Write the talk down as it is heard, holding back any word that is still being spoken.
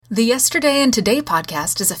The Yesterday and Today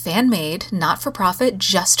podcast is a fan-made, not-for-profit,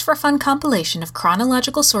 just-for-fun compilation of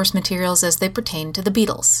chronological source materials as they pertain to the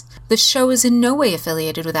Beatles. The show is in no way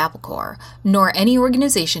affiliated with Apple Corps, nor any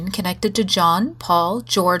organization connected to John, Paul,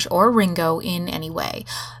 George, or Ringo in any way,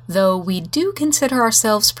 though we do consider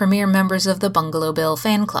ourselves premier members of the Bungalow Bill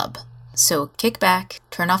fan club. So kick back,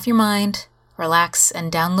 turn off your mind, relax,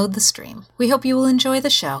 and download the stream. We hope you will enjoy the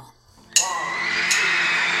show.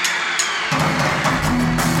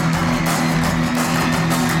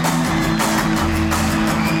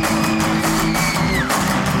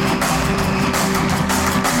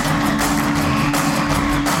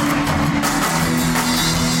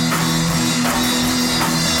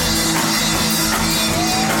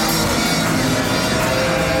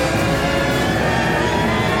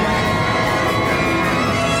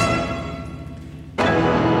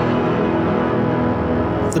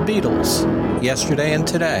 The Beatles, Yesterday and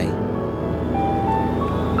Today.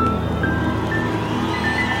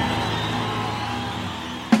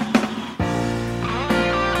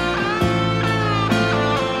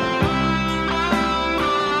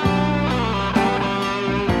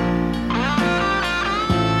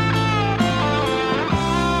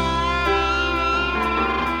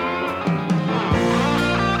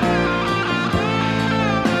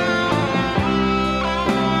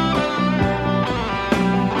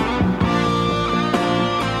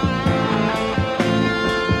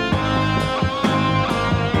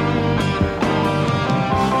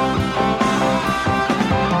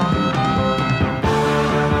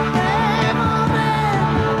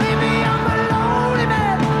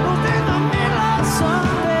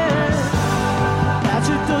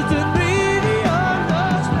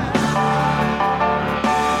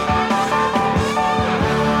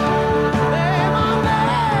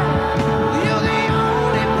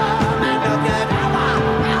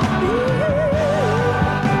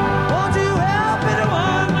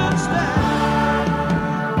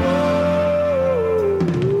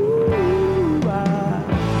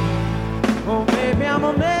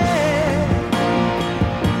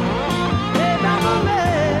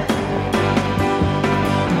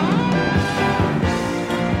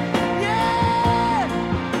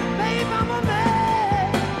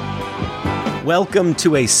 Welcome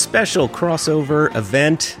to a special crossover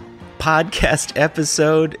event podcast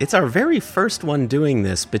episode. It's our very first one doing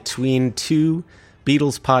this between two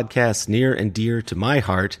Beatles podcasts near and dear to my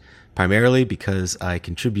heart, primarily because I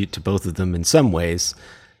contribute to both of them in some ways.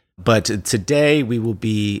 But today we will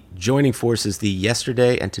be joining forces, the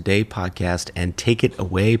Yesterday and Today podcast and Take It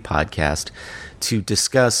Away podcast, to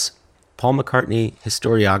discuss Paul McCartney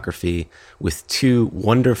historiography with two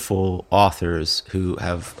wonderful authors who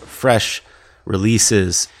have fresh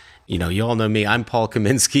releases. You know, you all know me. I'm Paul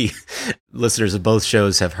Kaminsky. Listeners of both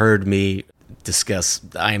shows have heard me discuss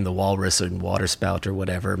I Am the Walrus and Waterspout or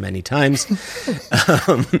whatever many times.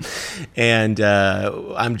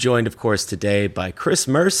 I'm joined, of course, today by Chris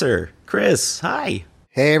Mercer. Chris, hi.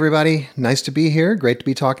 Hey, everybody. Nice to be here. Great to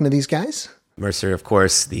be talking to these guys. Mercer, of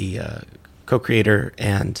course, the co-creator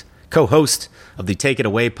and co-host of the Take It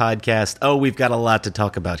Away podcast. Oh, we've got a lot to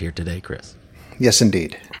talk about here today, Chris. Yes,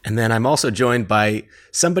 indeed. And then I'm also joined by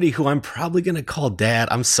somebody who I'm probably going to call Dad.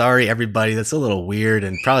 I'm sorry, everybody. That's a little weird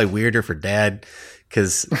and probably weirder for Dad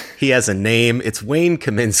because he has a name. It's Wayne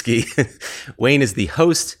Kaminsky. Wayne is the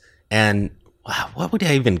host and wow, what would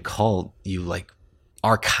I even call you? Like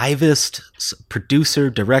archivist, producer,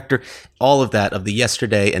 director, all of that of the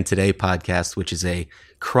Yesterday and Today podcast, which is a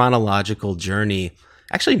chronological journey.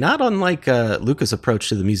 Actually, not unlike Luca's approach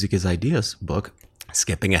to the Music is Ideas book.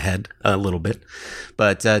 Skipping ahead a little bit.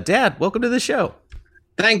 But Dad, welcome to the show.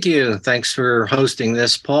 Thank you. Thanks for hosting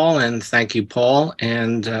this, Paul. And thank you, Paul.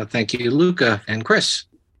 And thank you, Luca and Chris.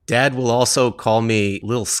 Dad will also call me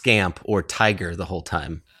Lil Scamp or Tiger the whole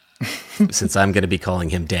time, since I'm going to be calling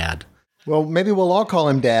him Dad. Well, maybe we'll all call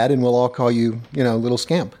him Dad and we'll all call you, Little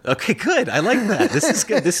Scamp. Okay, good. I like that. This is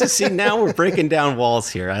good. See, now we're breaking down walls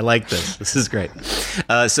here. I like this. This is great.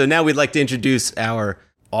 So now we'd like to introduce our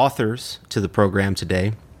authors to the program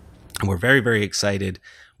today, and we're very, very excited.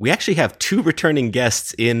 We actually have two returning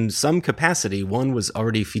guests in some capacity. One was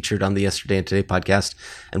already featured on the Yesterday and Today podcast,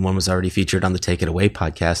 and one was already featured on the Take It Away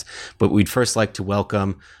podcast. But we'd first like to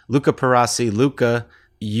welcome Luca Perassi. Luca,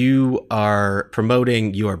 you are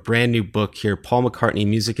promoting your brand new book here, Paul McCartney,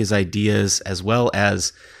 Music is Ideas, as well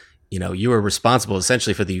as, you are responsible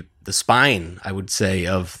essentially for the spine, I would say,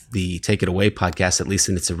 of the Take It Away podcast, at least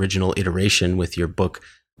in its original iteration with your book,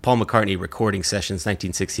 Paul McCartney Recording Sessions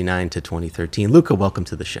 1969 to 2013. Luca, welcome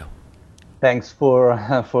to the show. Thanks for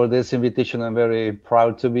this invitation. I'm very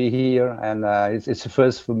proud to be here, and it's a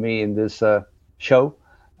first for me in this show.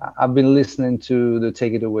 I've been listening to the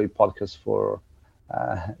Take It Away podcast for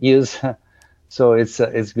years. So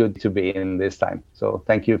it's good to be in this time. So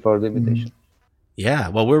thank you for the invitation. Yeah,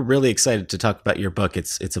 well, we're really excited to talk about your book.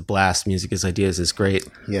 It's a blast. Music as Ideas is great.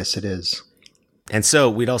 Yes, it is. And so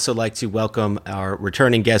we'd also like to welcome our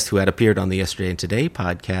returning guest who had appeared on the Yesterday and Today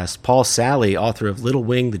podcast, Paul Sally, author of Little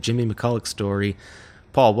Wing, the Jimmy McCulloch Story.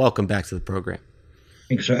 Paul, welcome back to the program.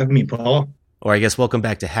 Thanks for having me, Paul. Or I guess welcome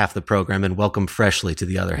back to half the program and welcome freshly to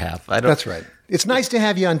the other half. That's right. It's nice to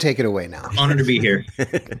have you on Take It Away now. Honored to be here.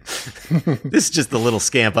 This is just the little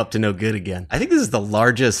scamp up to no good again. I think this is the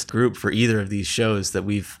largest group for either of these shows that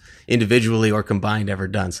we've individually or combined ever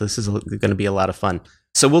done. So this is going to be a lot of fun.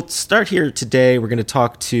 So we'll start here today. We're going to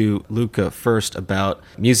talk to Luca first about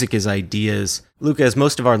Music as Ideas. Luca, as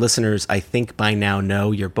most of our listeners, I think by now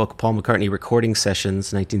know, your book, Paul McCartney Recording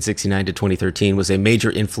Sessions, 1969 to 2013, was a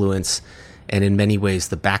major influence and in many ways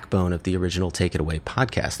the backbone of the original Take It Away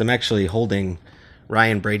podcast. I'm actually holding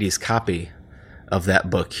Ryan Brady's copy of that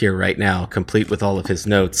book here right now, complete with all of his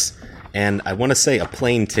notes. And I want to say a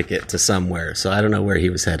plane ticket to somewhere. So I don't know where he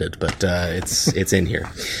was headed, but it's in here.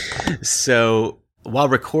 So while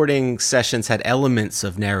Recording Sessions had elements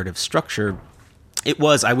of narrative structure, it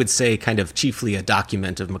was, I would say, kind of chiefly a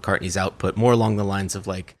document of McCartney's output, more along the lines of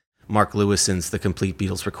like Mark Lewison's The Complete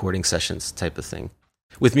Beatles Recording Sessions type of thing.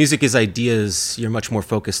 With Music as Ideas, you're much more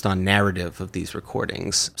focused on narrative of these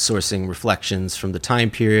recordings, sourcing reflections from the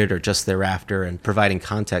time period or just thereafter and providing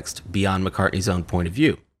context beyond McCartney's own point of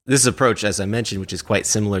view. This approach, as I mentioned, which is quite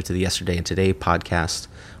similar to the Yesterday and Today podcast,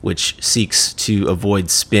 which seeks to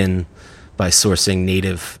avoid spin by sourcing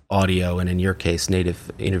native audio and, in your case,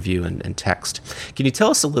 native interview and text. Can you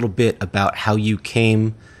tell us a little bit about how you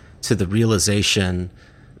came to the realization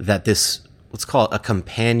that this, let's call it a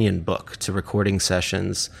companion book to Recording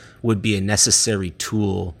Sessions, would be a necessary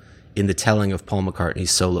tool in the telling of Paul McCartney's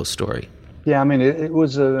solo story? Yeah, I mean, it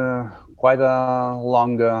was quite a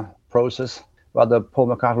long process. But the Paul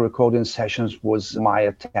McCartney Recording Sessions was my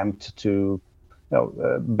attempt to,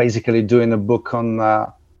 basically doing a book on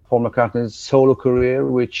Paul McCartney's solo career,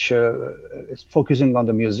 which is focusing on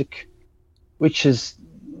the music, which is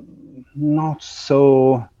not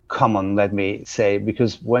so common, let me say,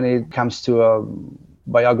 because when it comes to a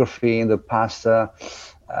biography in the past,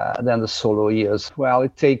 than the solo years, well,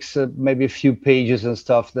 it takes maybe a few pages and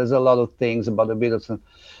stuff. There's a lot of things about the Beatles,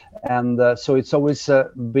 and so it's always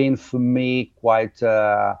been for me quite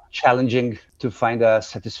challenging to find a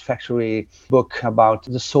satisfactory book about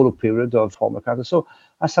the solo period of Paul McCartney. So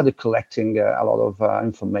I started collecting a lot of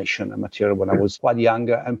information and material when I was quite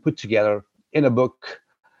younger and put together in a book.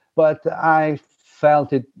 But I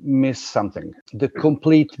felt it missed something. The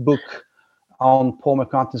complete book on Paul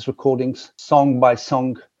McCartney's recordings, song by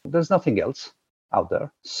song. There's nothing else out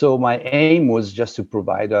there. So my aim was just to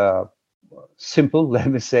provide a simple, let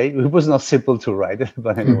me say, it was not simple to write it,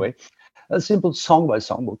 but anyway, a simple song by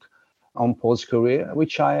song book on Paul's career,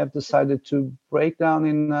 which I have decided to break down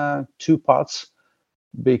in 2 parts,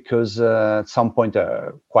 because at some point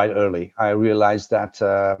quite early, I realized that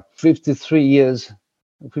 54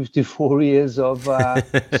 years of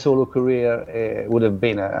solo career would have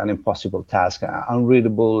been an impossible task,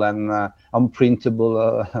 unreadable and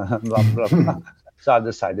unprintable, blah, blah, blah. So I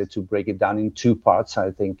decided to break it down in 2 parts.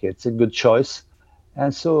 I think it's a good choice.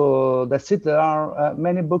 And so that's it. There are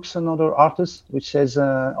many books and other artists, which says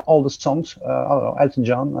all the songs, I don't know, Elton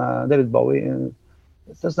John, David Bowie.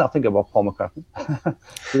 There's nothing about Paul McCartney,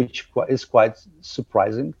 which is quite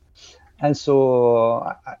surprising. And so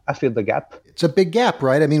I feel the gap. It's a big gap,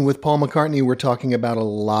 right? I mean, with Paul McCartney, we're talking about a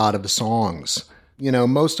lot of songs. You know,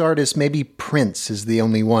 most artists, maybe Prince is the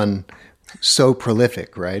only one so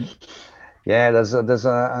prolific, right? Yeah, there's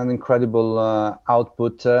an incredible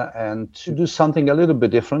output. And to do something a little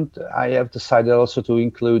bit different, I have decided also to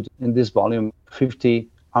include in this volume 50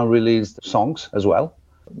 unreleased songs as well.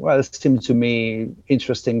 Well, it seemed to me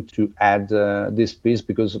interesting to add this piece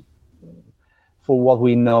because for what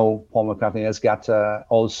we know, Paul McCartney has got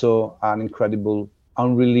also an incredible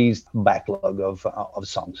unreleased backlog of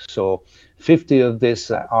songs. So 50 of these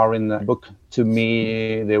are in the book. To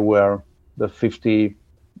me, they were the 50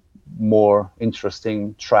 more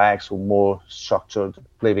interesting tracks or more structured,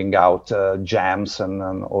 leaving out jams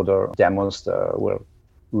and other demos that were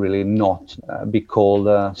really not be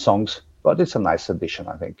called songs. But it's a nice addition,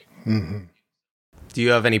 I think. Mm-hmm. Do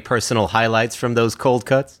you have any personal highlights from those cold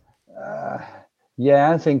cuts?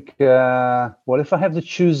 Yeah, I think, well, if I have to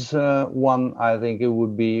choose one, I think it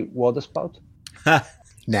would be Waterspout.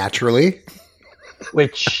 Naturally.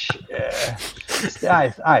 Which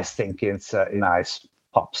I think it's a nice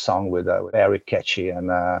pop song with very catchy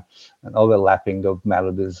and an overlapping of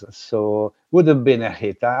melodies. So would have been a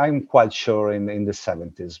hit. I'm quite sure in the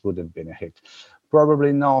 70s would have been a hit.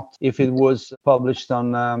 Probably not if it was published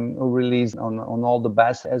on or released on all the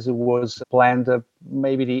best as it was planned.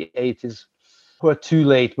 Maybe the 80s were too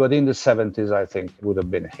late, but in the 70s, I think it would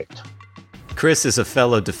have been a hit. Chris is a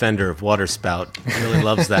fellow defender of Waterspout. He really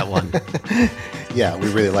loves that one. Yeah,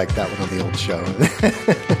 we really liked that one on the old show.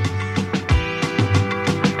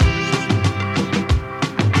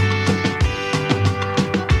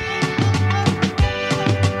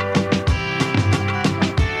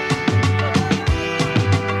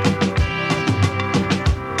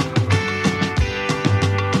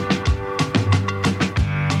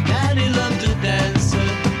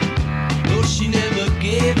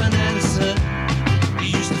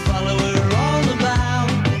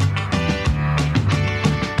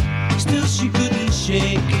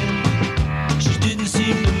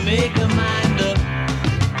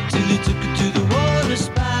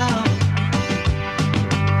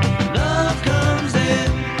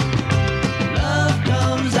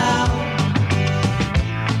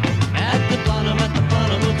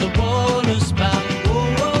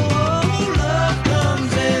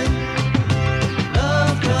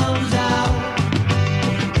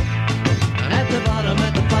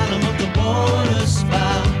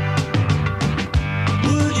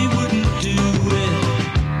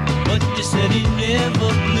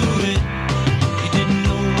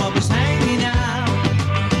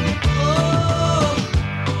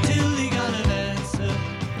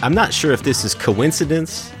 I'm not sure if this is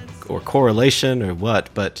coincidence or correlation or what,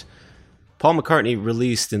 but Paul McCartney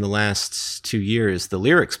released in the last 2 years the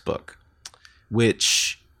lyrics book,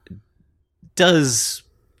 which does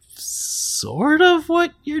sort of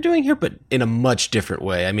what you're doing here, but in a much different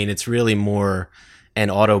way. I mean, it's really more an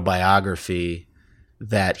autobiography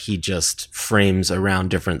that he just frames around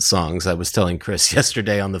different songs. I was telling Chris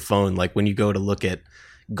yesterday on the phone, like when you go to look at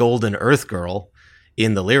Golden Earth Girl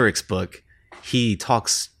in the lyrics book, he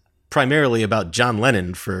talks primarily about John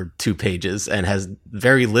Lennon for 2 pages and has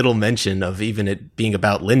very little mention of even it being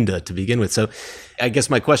about Linda to begin with. So I guess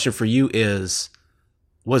my question for you is,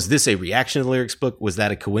 was this a reaction to the lyrics book? Was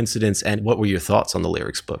that a coincidence? And what were your thoughts on the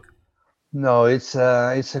lyrics book? No, it's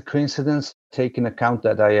a coincidence, taking account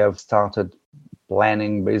that I have started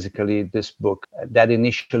planning basically this book that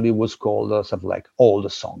initially was called something like All the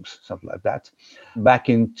Songs, something like that, back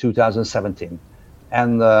in 2017.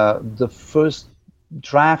 And the first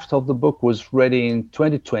draft of the book was ready in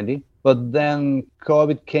 2020, but then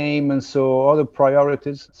COVID came and so other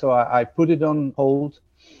priorities. So I put it on hold.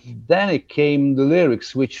 Then it came the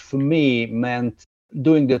lyrics, which for me meant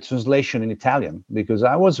doing the translation in Italian, because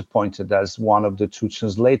I was appointed as one of the 2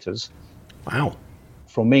 translators. Wow.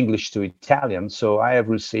 From English to Italian. So I have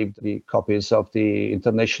received the copies of the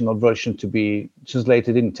international version to be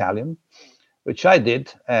translated in Italian, which I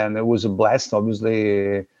did. And it was a blast.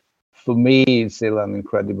 Obviously, for me, it's still an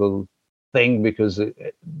incredible thing because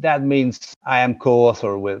that means I am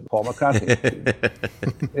co-author with Paul McCartney.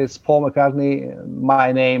 It's Paul McCartney,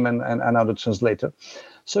 my name, and another translator.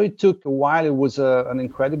 So it took a while. It was an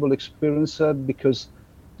incredible experience because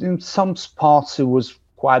in some parts it was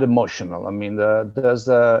quite emotional. I mean, there's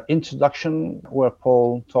the introduction where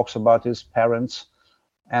Paul talks about his parents.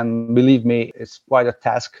 And believe me, it's quite a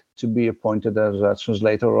task to be appointed as a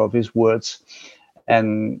translator of his words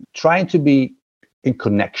and trying to be in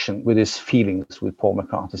connection with his feelings, with Paul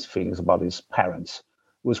McCartney's feelings about his parents,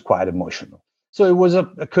 was quite emotional. So it was a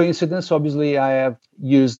coincidence. Obviously, I have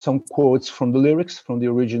used some quotes from the lyrics, from the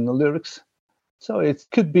original lyrics. So it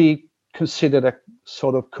could be considered a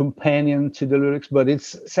sort of companion to the lyrics, but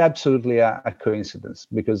it's absolutely a coincidence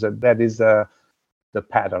because that is the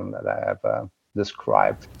pattern that I have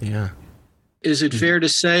described. Yeah. Is it fair to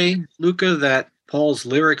say, Luca, that Paul's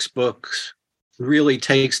lyrics books really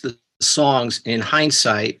takes the songs in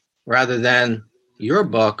hindsight rather than your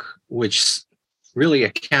book, which really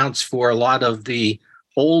accounts for a lot of the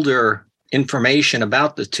older information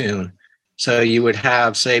about the tune? So you would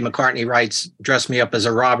have, say, McCartney writes, "Dress Me Up as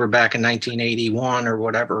a Robber" back in 1981 or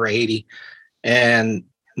whatever, 80. And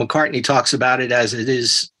McCartney talks about it as it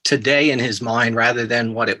is today in his mind rather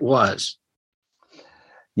than what it was.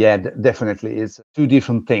 Yeah, definitely. It's 2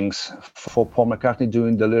 different things. For Paul McCartney,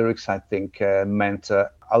 doing the lyrics, I think, meant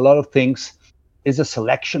a lot of things. It's a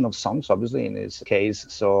selection of songs, obviously, in his case.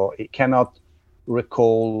 So he cannot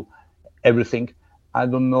recall everything. I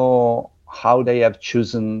don't know how they have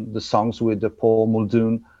chosen the songs with the Paul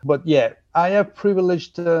Muldoon. But yeah, I have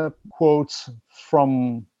privileged quotes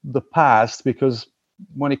from the past because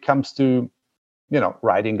when it comes to,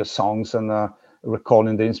 writing the songs and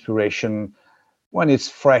recalling the inspiration. When it's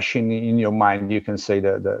fresh in your mind, you can say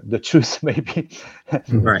the truth, maybe.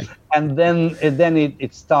 Right. And then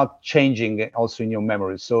it starts changing also in your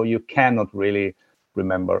memory. So you cannot really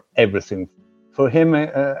remember everything. For him,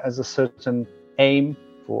 as a certain aim,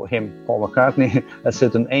 for him, Paul McCartney, a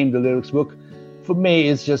certain aim, the lyrics book. For me,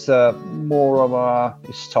 it's just more of a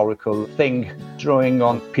historical thing, drawing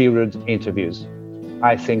on period interviews.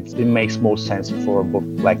 I think it makes more sense for a book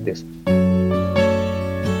like this.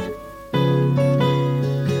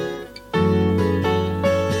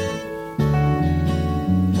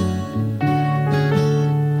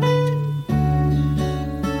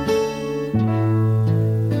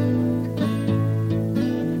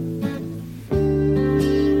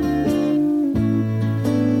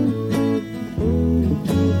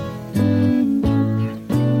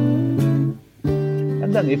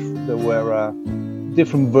 If there were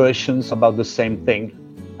different versions about the same thing,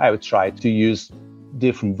 I would try to use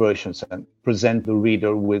different versions and present the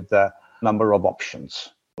reader with a number of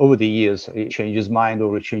options. Over the years, he changes mind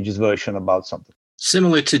or he changes version about something.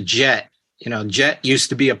 Similar to Jet. Jet used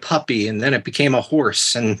to be a puppy, and then it became a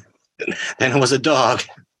horse, and then it was a dog.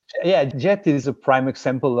 Yeah, Jet is a prime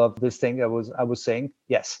example of this thing I was saying.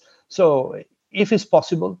 Yes. So if it's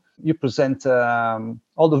possible, you present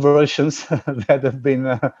all the versions that have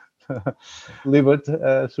been delivered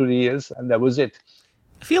through the years, and that was it.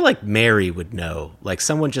 I feel like Mary would know. Like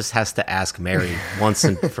someone just has to ask Mary once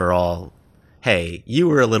and for all, hey, you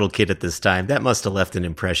were a little kid at this time. That must have left an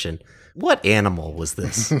impression. What animal was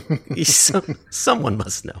this? Someone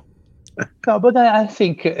must know. No, but I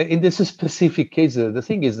think in this specific case, the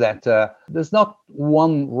thing is that there's not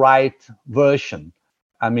one right version.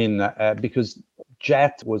 I mean, because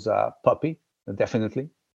Jet was a puppy,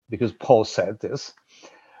 definitely, because Paul said this,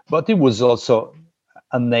 but it was also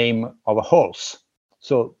a name of a horse.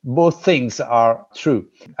 So both things are true.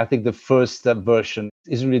 I think the first version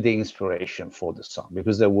is really the inspiration for the song,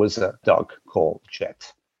 because there was a dog called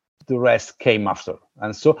Jet. The rest came after.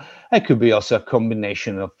 And so it could be also a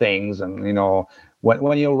combination of things. And,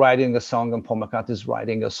 when you're writing a song and Paul McCartney is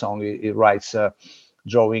writing a song, he writes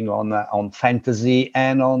drawing on fantasy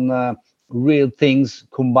and on real things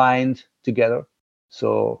combined together.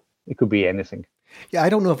 So it could be anything. Yeah, I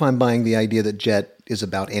don't know if I'm buying the idea that Jet is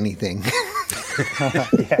about anything.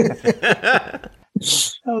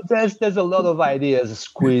 So there's a lot of ideas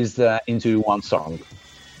squeezed into one song.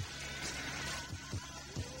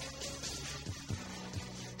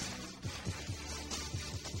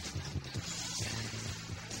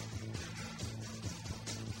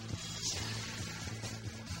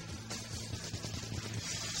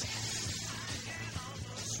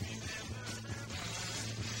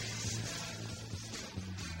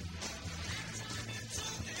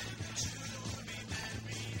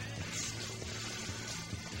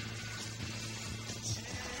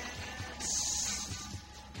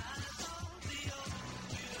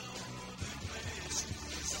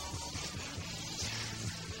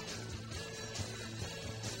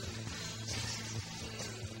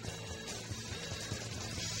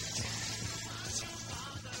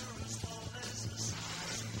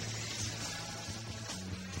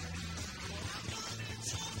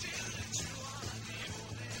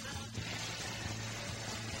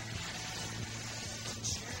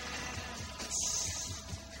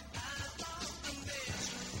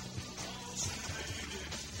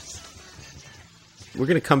 We're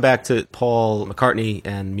going to come back to Paul McCartney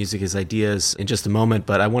and Music as Ideas in just a moment,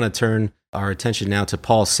 but I want to turn our attention now to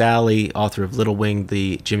Paul Sally, author of Little Wing,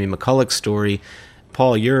 the Jimmy McCulloch story.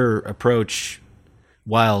 Paul, your approach,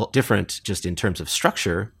 while different just in terms of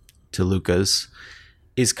structure to Luca's,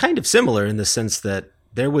 is kind of similar in the sense that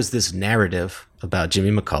there was this narrative about Jimmy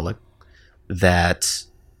McCulloch that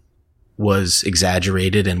was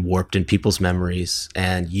exaggerated and warped in people's memories,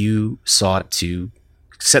 and you sought to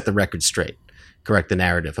set the record straight. Correct the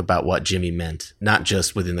narrative about what Jimmy meant, not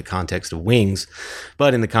just within the context of Wings,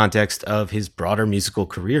 but in the context of his broader musical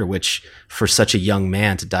career, which for such a young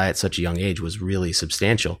man to die at such a young age was really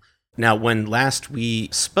substantial. Now, when last we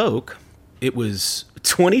spoke, it was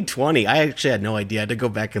 2020. I actually had no idea. I had to go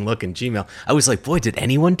back and look in Gmail. I was like, boy, did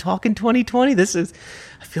anyone talk in 2020?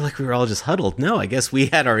 I feel like we were all just huddled. No, I guess we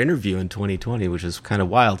had our interview in 2020, which was kind of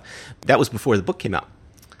wild. That was before the book came out.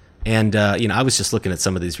 And, I was just looking at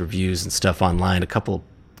some of these reviews and stuff online. A couple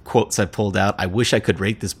quotes I pulled out. I wish I could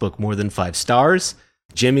rate this book more than 5 stars.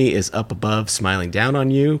 Jimmy is up above, smiling down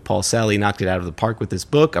on you. Paul Sally knocked it out of the park with this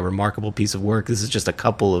book. A remarkable piece of work. This is just a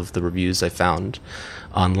couple of the reviews I found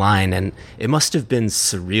online. And it must have been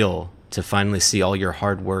surreal to finally see all your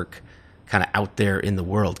hard work kind of out there in the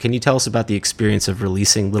world. Can you tell us about the experience of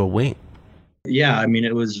releasing Little Wing? Yeah, I mean,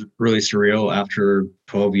 it was really surreal after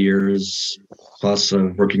 12 years plus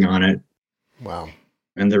of working on it. Wow.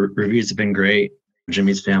 And the reviews have been great.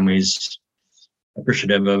 Jimmy's family's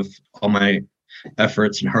appreciative of all my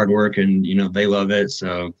efforts and hard work, and they love it.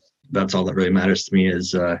 So that's all that really matters to me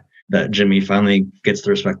is that Jimmy finally gets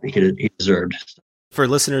the respect that he deserved. For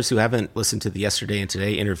listeners who haven't listened to the Yesterday and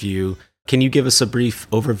Today interview, can you give us a brief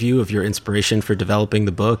overview of your inspiration for developing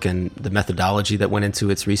the book and the methodology that went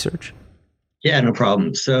into its research? Yeah, no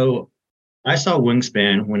problem. So I saw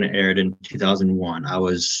Wingspan when it aired in 2001. I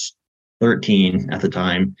was 13 at the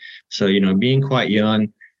time. So, being quite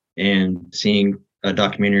young and seeing a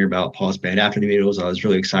documentary about Paul's band after the Beatles, I was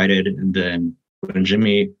really excited. And then when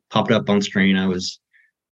Jimmy popped up on screen, I was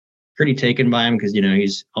pretty taken by him because,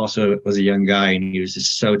 he's also was a young guy and he was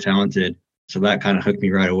just so talented. So that kind of hooked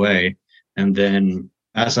me right away. And then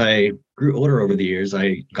as I grew older over the years,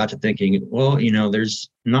 I got to thinking, well, there's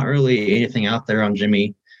not really anything out there on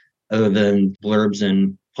Jimmy other than blurbs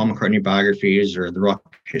and Paul McCartney biographies or the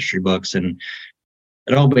rock history books. And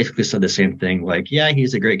it all basically said the same thing. Like, yeah,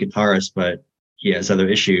 he's a great guitarist, but he has other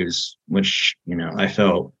issues, which, I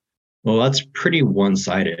felt, well, that's pretty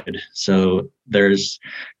one-sided. So there's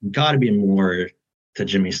got to be more to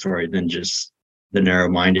Jimmy's story than just the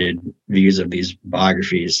narrow-minded views of these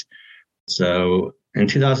biographies. So in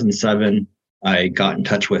 2007, I got in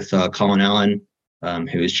touch with Colin Allen,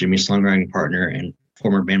 who is Jimmy's songwriting partner and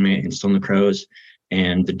former bandmate in Stone the Crows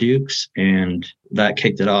and the Dukes, and that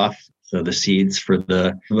kicked it off. So the seeds for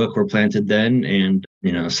the book were planted then, and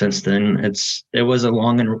since then it was a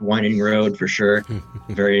long and winding road for sure,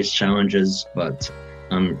 various challenges, but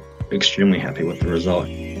I'm extremely happy with the result.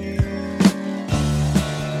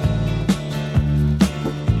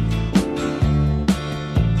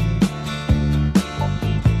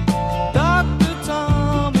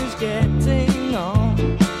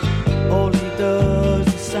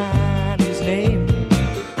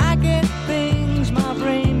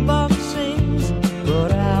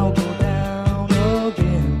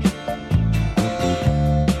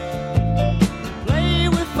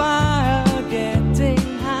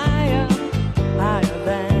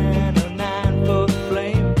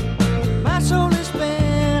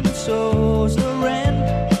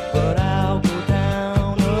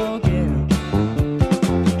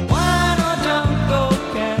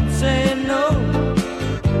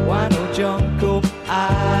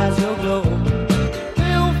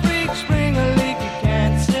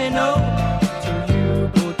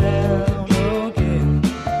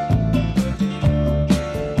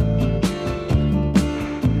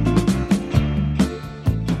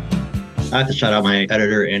 I have to shout out my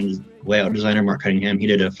editor and layout designer, Mark Cunningham. He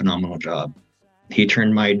did a phenomenal job. He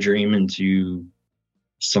turned my dream into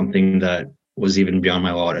something that was even beyond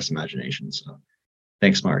my wildest imagination. So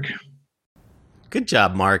thanks, Mark. Good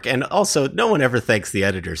job, Mark. And also, no one ever thanks the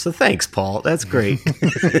editor. So thanks, Paul. That's great.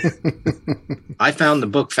 I found the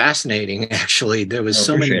book fascinating, actually. There was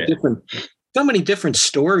so many different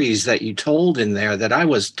stories that you told in there that I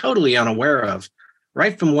was totally unaware of.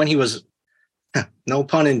 Right from when he was, no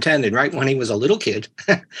pun intended, right when he was a little kid,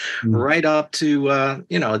 right up to,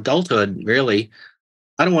 adulthood, really.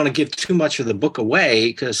 I don't want to give too much of the book away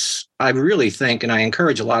because I really think, and I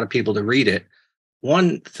encourage a lot of people to read it.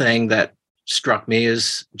 One thing that struck me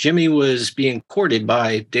is Jimmy was being courted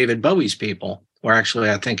by David Bowie's people, or actually,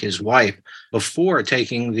 I think his wife, before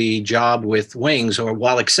taking the job with Wings, or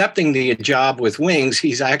while accepting the job with Wings,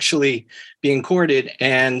 he's actually being courted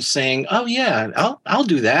and saying, "Oh yeah, I'll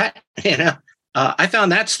do that." I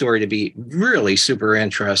found that story to be really super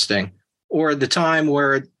interesting. Or the time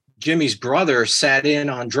where Jimmy's brother sat in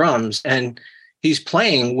on drums and he's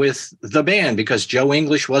playing with the band because Joe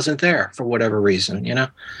English wasn't there for whatever reason,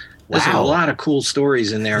 There's a lot of cool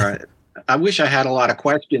stories in there. I wish I had a lot of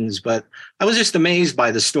questions, but I was just amazed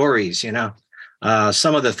by the stories,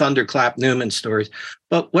 some of the Thunderclap Newman stories.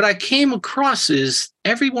 But what I came across is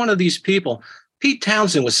every one of these people, Pete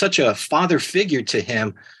Townsend was such a father figure to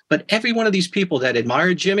him, but every one of these people that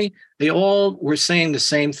admired Jimmy, they all were saying the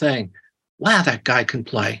same thing. Wow, that guy can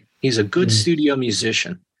play. He's a good studio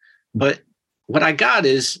musician. But what I got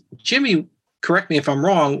is Jimmy, correct me if I'm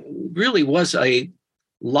wrong, really was a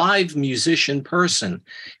live musician person.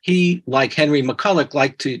 He, like Henry McCulloch,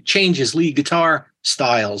 liked to change his lead guitar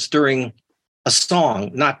styles during a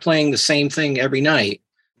song, not playing the same thing every night.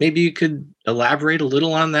 Maybe you could elaborate a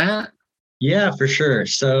little on that? Yeah, for sure.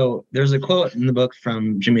 So there's a quote in the book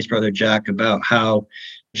from Jimmy's brother, Jack, about how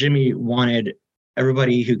Jimmy wanted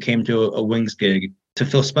everybody who came to a Wings gig to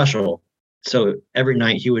feel special. So every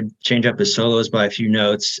night he would change up his solos by a few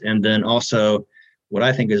notes. And then also what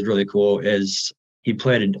I think is really cool is he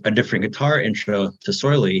played a different guitar intro to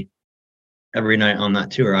Soily every night on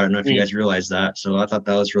that tour. I don't know if you guys realize that. So I thought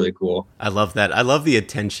that was really cool. I love that. I love the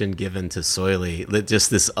attention given to Soily.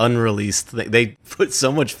 Just this unreleased thing. They put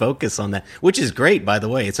so much focus on that, which is great, by the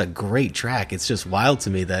way. It's a great track. It's just wild to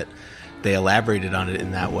me that they elaborated on it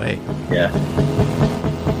in that way. Yeah.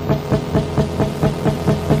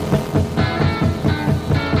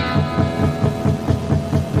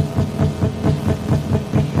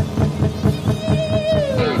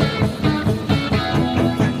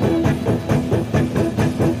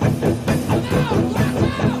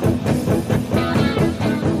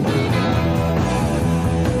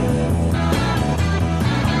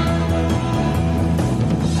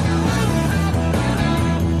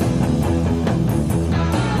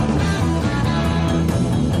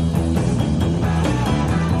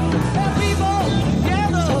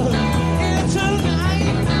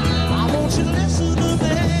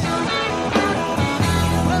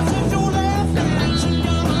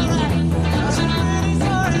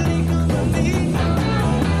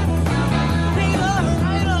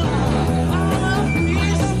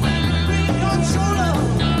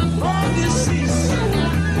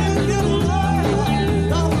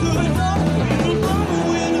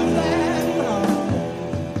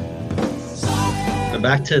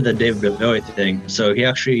 Back to the David Bowie thing. So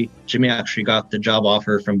Jimmy actually got the job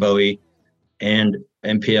offer from Bowie and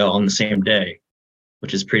MPL on the same day,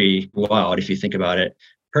 which is pretty wild if you think about it.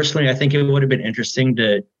 Personally, I think it would have been interesting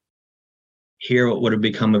to hear what would have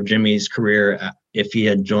become of Jimmy's career if he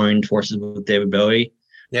had joined forces with David Bowie.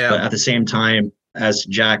 Yeah. But at the same time, as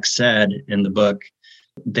Jack said in the book,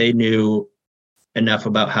 they knew enough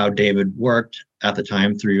about how David worked at the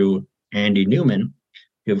time through Andy Newman,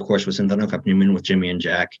 who of course was in Thunderclap Newman with Jimmy and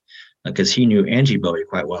Jack, because he knew Angie Bowie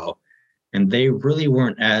quite well. And they really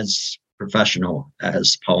weren't as professional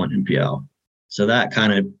as Paul and MPL. So that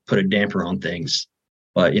kind of put a damper on things.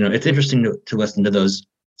 But, it's interesting to listen to those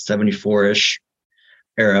 74-ish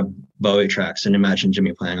era Bowie tracks and imagine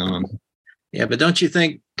Jimmy playing on them. Yeah, but don't you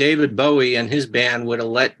think David Bowie and his band would have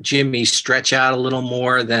let Jimmy stretch out a little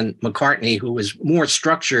more than McCartney, who was more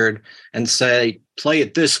structured and say, play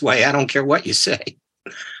it this way, I don't care what you say?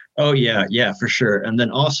 Oh, yeah, for sure. And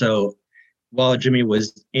then also, while Jimmy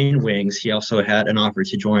was in Wings, he also had an offer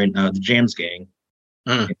to join the James Gang.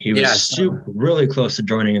 He was really close to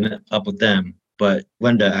joining up with them, but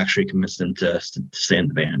Linda actually convinced him to stay in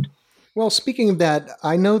the band. Well, speaking of that,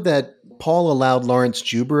 I know that Paul allowed Lawrence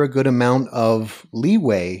Juber a good amount of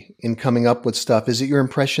leeway in coming up with stuff. Is it your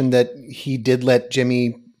impression that he did let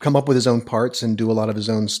Jimmy come up with his own parts and do a lot of his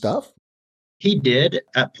own stuff? He did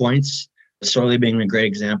at points. Soily being a great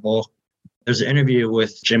example. There's an interview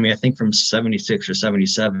with Jimmy, I think from 76 or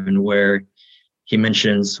 77, where he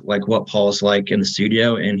mentions like what Paul's like in the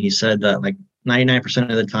studio. And he said that like 99%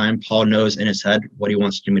 of the time, Paul knows in his head what he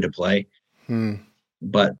wants Jimmy to play.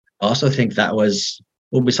 But I also think that was,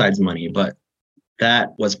 well, besides money, but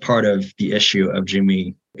that was part of the issue of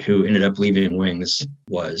Jimmy, who ended up leaving Wings,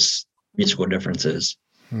 was musical differences.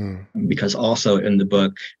 Because also in the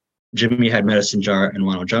book, Jimmy had Medicine Jar and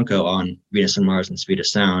Lionel Junko on Venus and Mars and Speed of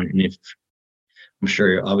Sound. And if I'm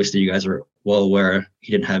sure, obviously, you guys are well aware, he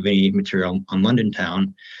didn't have any material on London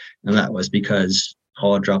Town. And that was because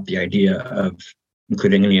Paul dropped the idea of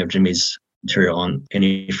including any of Jimmy's material on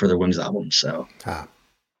any further Wings albums. So,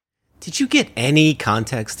 did you get any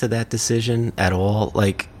context to that decision at all?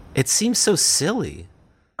 Like, it seems so silly.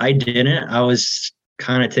 I didn't. I was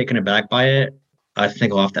kind of taken aback by it. I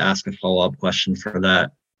think I'll have to ask a follow-up question for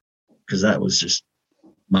that, because that was just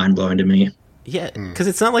mind-blowing to me. Yeah, because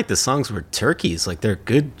it's not like the songs were turkeys. Like, they're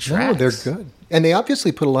good tracks. No, they're good. And they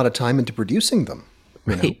obviously put a lot of time into producing them.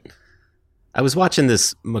 Right. I was watching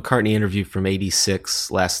this McCartney interview from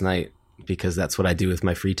 '86 last night, because that's what I do with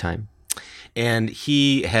my free time. And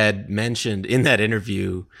he had mentioned in that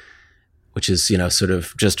interview, which is, sort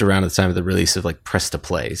of just around the time of the release of like Press to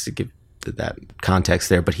Play, to give that context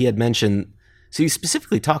there. But he had mentioned, so he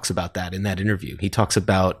specifically talks about that in that interview. He talks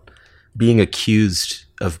about being accused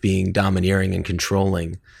of being domineering and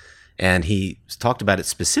controlling. And he talked about it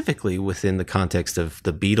specifically within the context of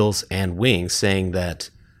the Beatles and Wings, saying that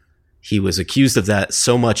he was accused of that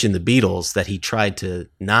so much in the Beatles that he tried to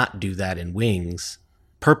not do that in Wings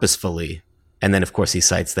purposefully. And then, of course, he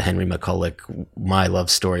cites the Henry McCulloch My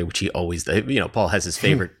Love Story, which he always, Paul has his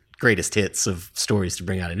favorite greatest hits of stories to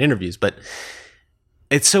bring out in interviews. But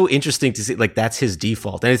it's so interesting to see, like, that's his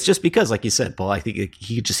default. And it's just because, like you said, Paul, I think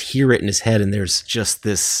he could just hear it in his head, and there's just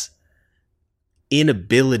this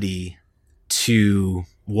inability to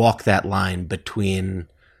walk that line between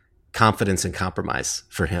confidence and compromise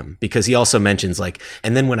for him. Because he also mentions, like,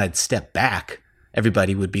 and then when I'd step back,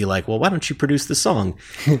 everybody would be like, well, why don't you produce the song?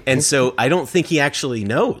 And so I don't think he actually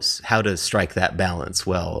knows how to strike that balance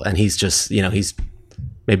well. And he's just, he's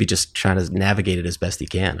maybe just trying to navigate it as best he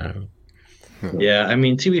can. I don't know. Yeah, I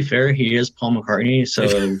mean, to be fair, he is Paul McCartney.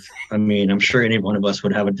 So, I mean, I'm sure any one of us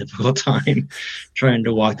would have a difficult time trying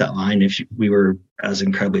to walk that line if we were as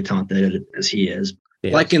incredibly talented as he is.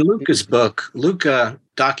 Yeah. Like in Luca's book, Luca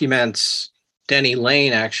documents Denny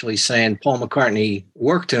Lane actually saying Paul McCartney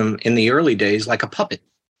worked him in the early days like a puppet.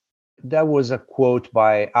 That was a quote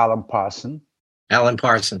by Alan Parsons. Alan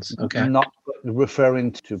Parsons, okay. Not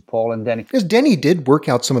referring to Paul and Denny. Because Denny did work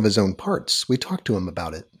out some of his own parts. We talked to him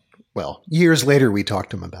about it. Well, years later, we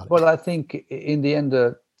talked to him about it. Well, I think in the end,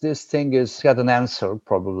 this thing has got an answer,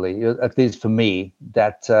 probably, at least for me,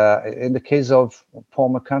 that in the case of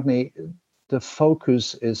Paul McCartney, the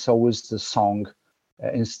focus is always the song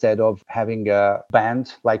instead of having a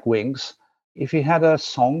band like Wings. If he had a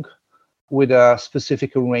song with a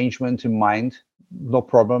specific arrangement in mind, no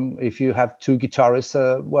problem. If you have two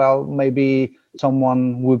guitarists, well, maybe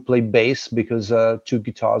someone would play bass because two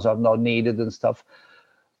guitars are not needed and stuff.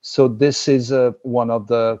 So this is one of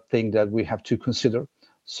the things that we have to consider.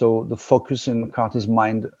 So the focus in McCartney's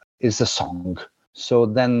mind is the song. So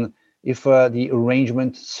then if the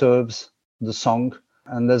arrangement serves the song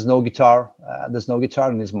and there's no guitar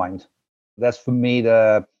in his mind. That's for me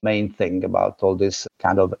the main thing about all these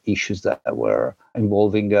kind of issues that were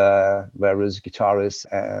involving various guitarists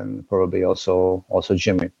and probably also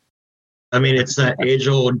Jimmy. I mean, it's that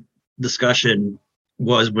age-old discussion,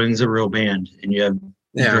 was Wings a real band? And you have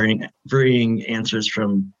varying answers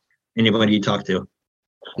from anybody you talk to.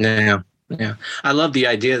 Yeah. I love the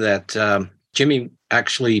idea that Jimmy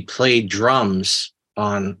actually played drums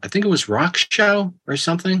on, I think it was Rock Show or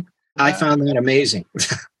something. Yeah. I found that amazing.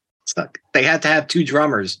 So they had to have two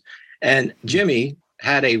drummers, and Jimmy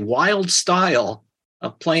had a wild style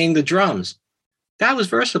of playing the drums. That was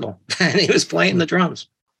versatile, and he was playing the drums.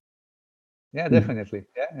 Yeah, definitely.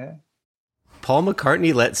 Yeah. Paul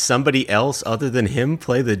McCartney let somebody else other than him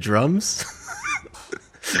play the drums?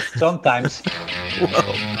 Sometimes.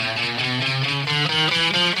 Whoa.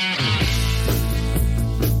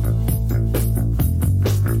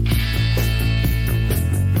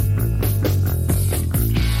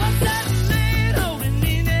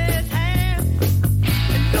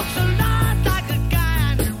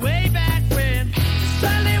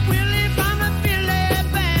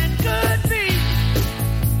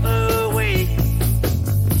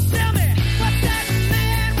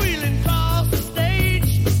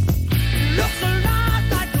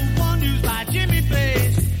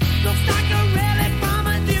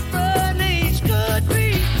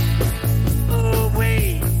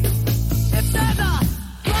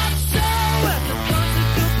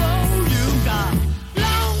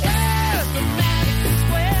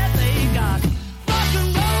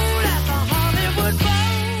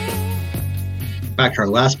 Back to our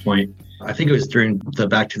last point, I think it was during the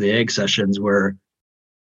Back to the Egg sessions where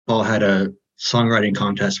Paul had a songwriting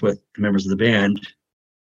contest with the members of the band.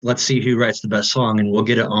 Let's see who writes the best song, and we'll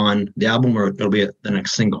get it on the album or it'll be the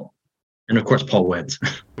next single. And of course, Paul wins.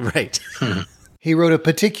 Right. He wrote a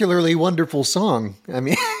particularly wonderful song. I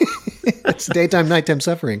mean, it's Daytime, Nighttime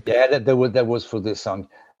Suffering. Yeah, that was for this song.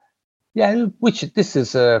 Yeah, this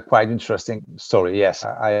is a quite interesting story. Yes,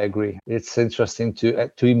 I agree. It's interesting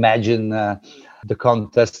to imagine the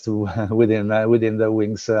contest within the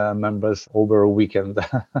Wings members over a weekend.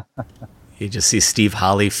 You just see Steve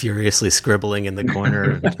Holley furiously scribbling in the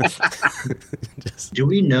corner. Do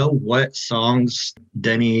we know what songs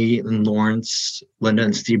Denny and Lawrence, Linda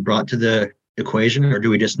and Steve brought to the equation, or do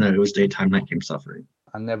we just know it was Daytime, Nighttime Suffering?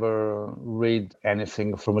 I never read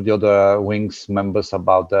anything from the other Wings members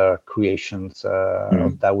about their creations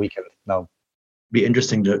of that weekend. No. Be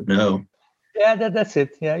interesting to know. Yeah, that's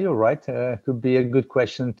it. Yeah, you're right. Could be a good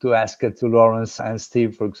question to ask to Lawrence and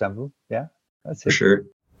Steve, for example. Yeah, that's it. For sure.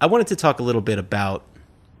 I wanted to talk a little bit about,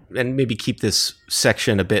 and maybe keep this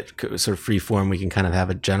section a bit sort of free form. We can kind of have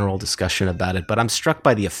a general discussion about it, but I'm struck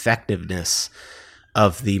by the effectiveness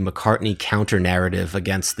of the McCartney counter-narrative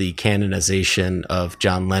against the canonization of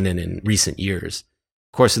John Lennon in recent years.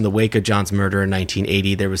 Of course, in the wake of John's murder in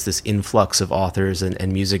 1980, there was this influx of authors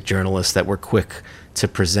and music journalists that were quick to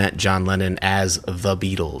present John Lennon as the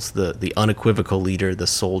Beatles, the unequivocal leader, the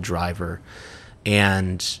sole driver.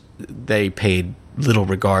 And they paid little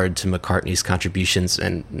regard to McCartney's contributions,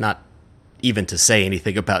 and not even to say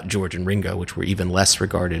anything about George and Ringo, which were even less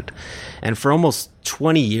regarded. And for almost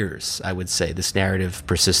 20 years, I would say, this narrative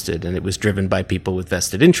persisted, and it was driven by people with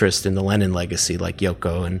vested interest in the Lennon legacy, like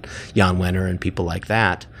Yoko and Jan Wenner and people like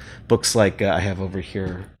that. Books like I have over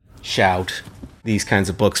here, Shout, these kinds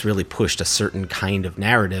of books really pushed a certain kind of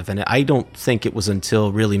narrative. And I don't think it was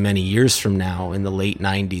until really many years from now, in the late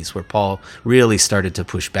 90s, where Paul really started to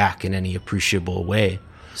push back in any appreciable way.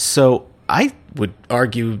 So I would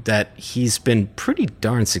argue that he's been pretty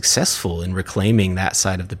darn successful in reclaiming that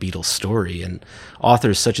side of the Beatles story. And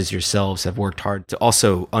authors such as yourselves have worked hard to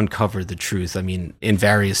also uncover the truth, I mean, in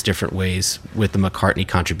various different ways with the McCartney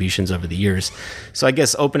contributions over the years. So I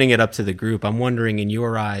guess opening it up to the group, I'm wondering, in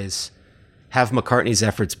your eyes, have McCartney's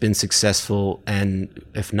efforts been successful? And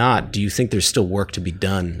if not, do you think there's still work to be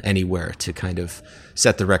done anywhere to kind of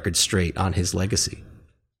set the record straight on his legacy?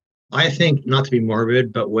 I think, not to be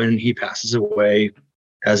morbid, but when he passes away,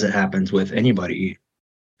 as it happens with anybody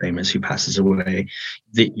famous who passes away,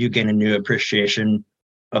 that you gain a new appreciation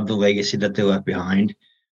of the legacy that they left behind.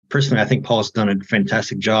 Personally, I think Paul's done a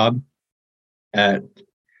fantastic job at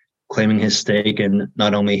claiming his stake in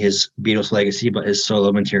not only his Beatles legacy, but his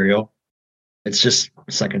solo material. It's just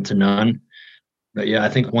second to none. But yeah, I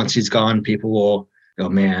think once he's gone, people will go,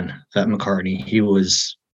 man, that McCartney, he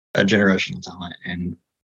was a generational talent. And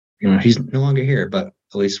he's no longer here, but at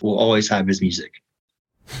least we'll always have his music.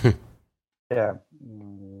 Yeah,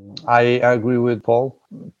 I agree with Paul.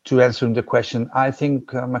 To answer the question, I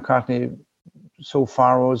think McCartney so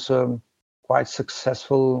far was quite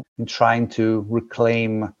successful in trying to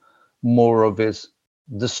reclaim more of his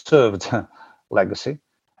deserved legacy.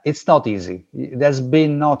 It's not easy. It has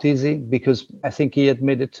been not easy because I think he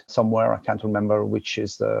admitted somewhere, I can't remember which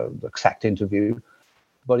is the exact interview,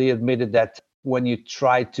 but he admitted that when you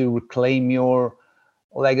try to reclaim your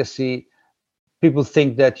legacy, people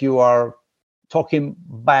think that you are talking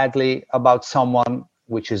badly about someone,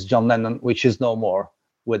 which is John Lennon, which is no more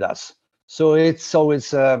with us. So it's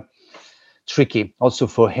always tricky also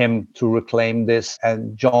for him to reclaim this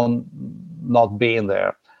and John not being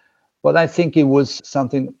there. But I think it was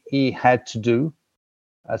something he had to do.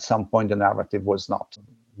 At some point, the narrative was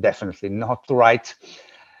definitely not right.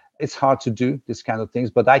 It's hard to do this kind of things,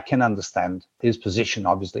 but I can understand his position,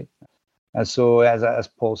 obviously. And so, as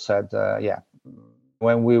Paul said,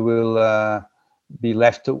 when we will be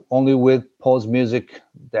left only with Paul's music,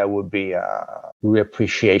 there would be a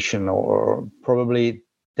reappreciation, or probably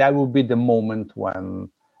that would be the moment when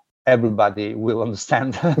everybody will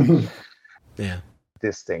understand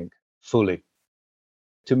this thing fully.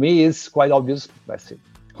 To me, it's quite obvious. Let's see.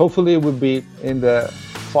 Hopefully, it will be in the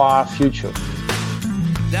far future.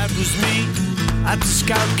 That was me at the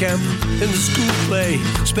scout camp in the school play,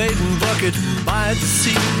 spade and bucket by the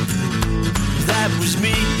sea. That was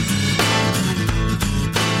me.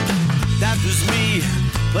 That was me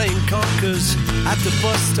playing conkers at the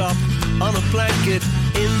bus stop on a blanket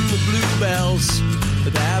in the Bluebells.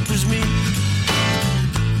 That was me.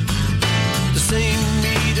 The same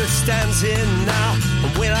me that stands here now.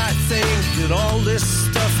 And when I think that all this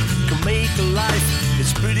stuff can make a life,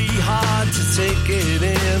 it's pretty hard to take it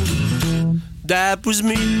in. That was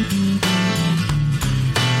me.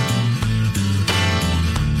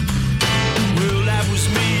 Well, that was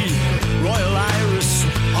me. Royal Iris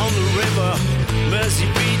on the river, Mersey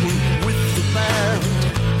beaten with the band.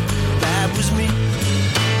 That was me.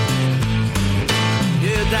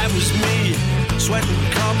 Yeah, that was me. Sweating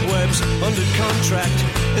cobwebs under contract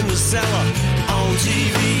in the cellar on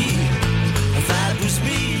TV. That was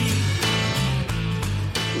me.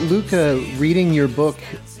 Luca, reading your book,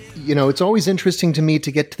 it's always interesting to me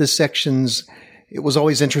to get to the sections. It was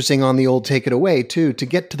always interesting on the old Take It Away, too, to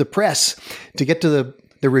get to the press, to get to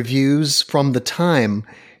the reviews from the time.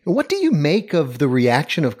 What do you make of the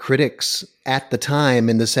reaction of critics at the time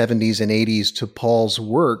in the 70s and 80s to Paul's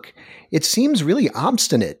work? It seems really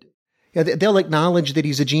obstinate. They'll acknowledge that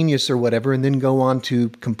he's a genius or whatever, and then go on to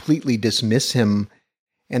completely dismiss him.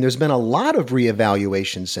 And there's been a lot of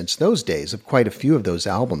reevaluation since those days of quite a few of those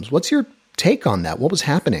albums. What's your take on that? What was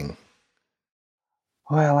happening?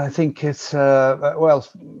 Well, I think it's,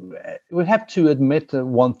 we have to admit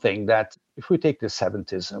one thing, that if we take the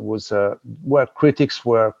 70s, it was where critics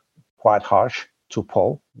were quite harsh to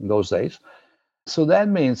Paul in those days. So that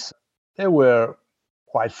means they were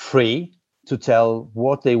quite free to tell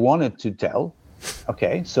what they wanted to tell.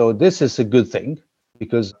 Okay, so this is a good thing,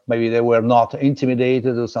 because maybe they were not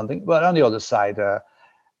intimidated or something. But on the other side,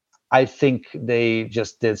 I think they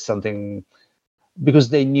just did something because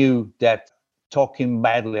they knew that talking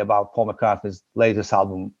badly about Paul McCartney's latest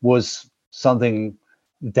album was something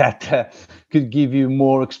that could give you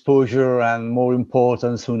more exposure and more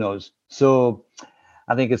importance, who knows. So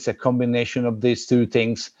I think it's a combination of these two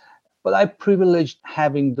things. But I privileged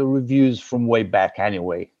having the reviews from way back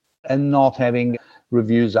anyway, and not having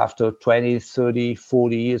reviews after 20, 30,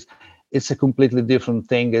 40 years. It's a completely different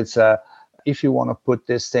thing. It's if you want to put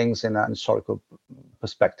these things in an historical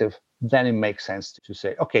perspective, then it makes sense to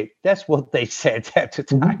say, okay, that's what they said at the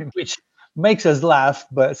time, which makes us laugh,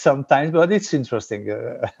 but it's interesting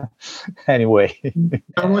anyway.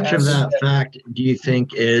 How much of that fact do you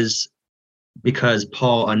think is because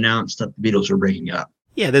Paul announced that the Beatles were breaking up?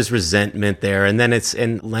 Yeah, there's resentment there, and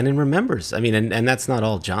Lennon remembers. I mean, and that's not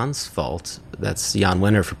all John's fault. That's Jan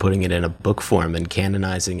Wenner for putting it in a book form and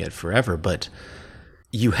canonizing it forever. But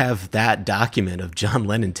you have that document of John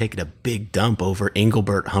Lennon taking a big dump over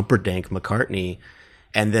Engelbert Humperdinck McCartney,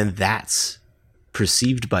 and then that's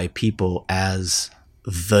perceived by people as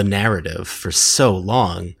the narrative for so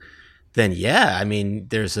long. Then, yeah, I mean,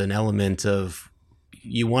 there's an element of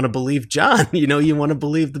you want to believe John, you want to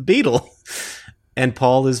believe the Beatle. And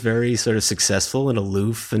Paul is very sort of successful and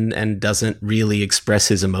aloof and doesn't really express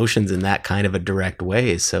his emotions in that kind of a direct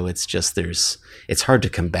way. So it's just it's hard to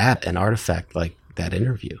combat an artifact like that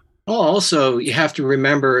interview. Well, also, you have to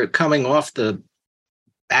remember coming off the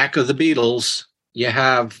back of the Beatles, you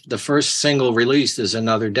have the first single released is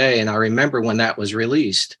Another Day. And I remember when that was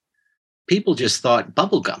released, people just thought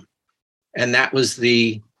bubblegum. And that was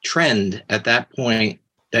the trend at that point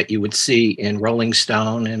that you would see in Rolling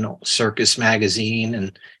Stone and Circus Magazine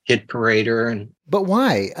and Hit Parader. But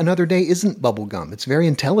why? Another Day isn't bubblegum. It's very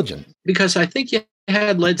intelligent. Because I think you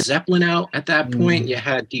had Led Zeppelin out at that point. You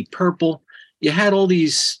had Deep Purple. You had all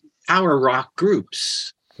these power rock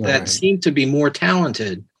groups that seemed to be more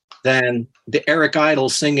talented than the Eric Idle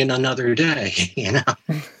singing Another Day,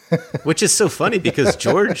 Which is so funny because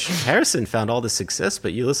George Harrison found all the success,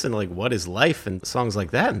 but you listen to like What Is Life and songs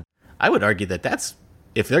like that. And I would argue that's,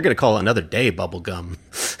 if they're going to call Another Day bubblegum,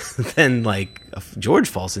 then like George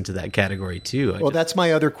falls into that category too. Well, that's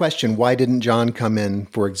my other question. Why didn't John come in,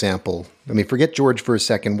 for example? I mean, forget George for a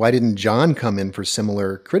second. Why didn't John come in for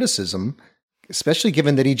similar criticism, especially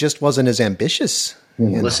given that he just wasn't as ambitious?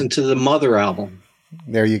 Listen to the Mother album.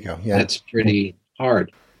 There you go. Yeah, that's pretty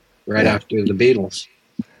hard after the Beatles.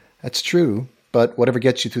 That's true. But whatever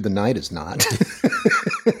gets you through the night is not.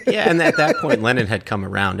 Yeah, and at that point, Lennon had come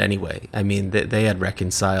around anyway. I mean, they had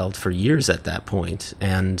reconciled for years at that point,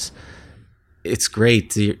 and it's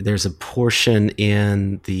great. There's a portion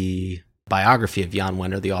in the biography of Jan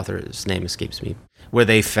Wenner, the author's name escapes me, where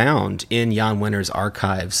they found in Jan Wenner's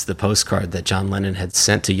archives the postcard that John Lennon had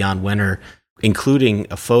sent to Jan Wenner, including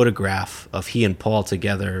a photograph of he and Paul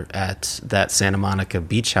together at that Santa Monica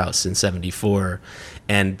beach house in 1974.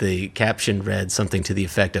 And the caption read something to the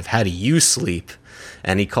effect of, "How do you sleep?"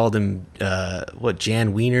 And he called him,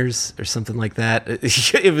 Jan Wieners or something like that.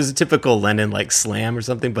 It was a typical Lennon like slam or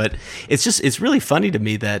something. But it's really funny to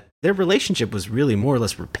me that their relationship was really more or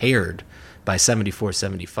less repaired by 74,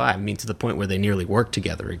 75. I mean, to the point where they nearly worked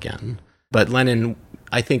together again. But Lennon,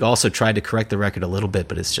 I think, also tried to correct the record a little bit,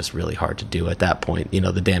 but it's just really hard to do at that point.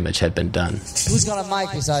 The damage had been done. Who's got a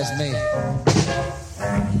mic besides me?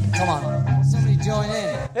 Come on. Somebody join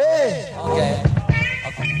in. Hey! Okay.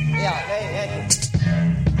 Yeah. Hey.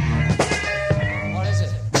 What is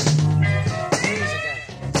it? Please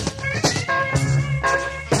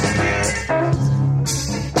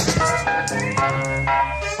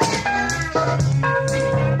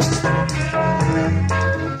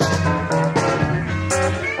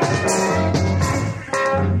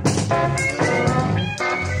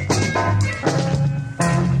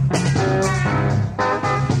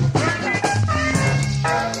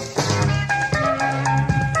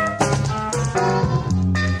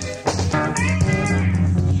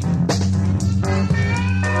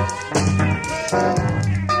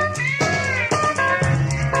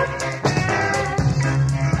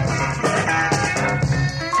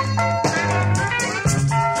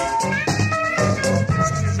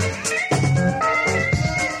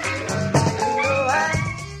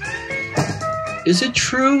Is it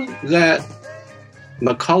true that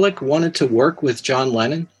McCulloch wanted to work with John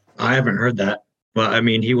Lennon? I haven't heard that, but I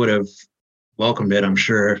mean, he would have welcomed it, I'm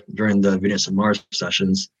sure, during the Venus and Mars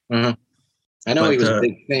sessions. Mm-hmm. I know he was a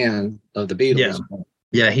big fan of the Beatles.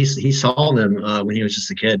 Yeah, he saw them when he was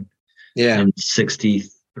just a kid. Yeah, in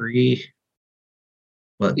 '63.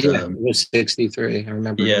 But it was '63. I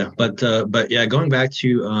remember. Yeah, but yeah, going back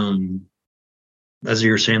to as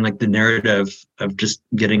you were saying, like the narrative of just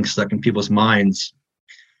getting stuck in people's minds.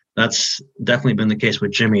 That's definitely been the case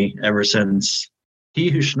with Jimmy ever since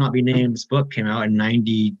He Who Should Not Be Named's book came out in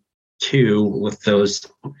 '92 with those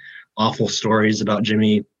awful stories about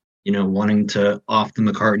Jimmy, wanting to off the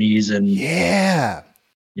McCartneys and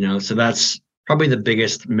so that's probably the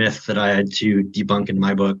biggest myth that I had to debunk in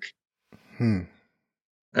my book.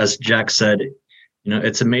 As Jack said,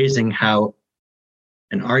 it's amazing how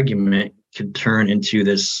an argument could turn into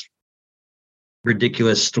this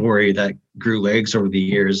ridiculous story that grew legs over the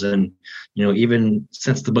years. And, even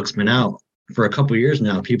since the book's been out for a couple of years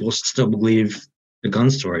now, people still believe the gun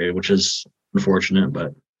story, which is unfortunate,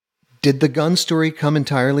 but. Did the gun story come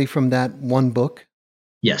entirely from that one book?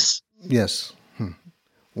 Yes. Yes.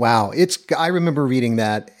 Wow. I remember reading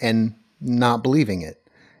that and not believing it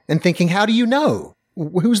and thinking, how do you know?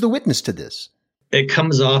 Who's the witness to this? It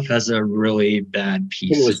comes off as a really bad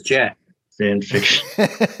piece. It was Jet. Fan fiction.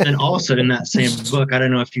 And also in that same book, I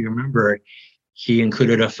don't know if you remember, he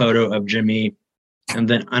included a photo of Jimmy, and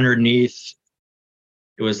then underneath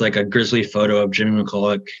it was like a grisly photo of Jimmy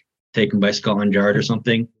McCulloch taken by Scotland Yard or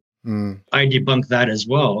something. I debunked that as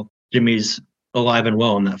well. Jimmy's alive and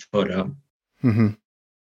well in that photo. Mm-hmm.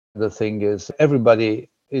 The thing is, everybody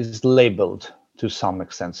is labeled to some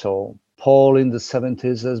extent. So Paul in the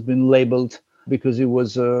 70s has been labeled because he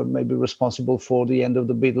was maybe responsible for the end of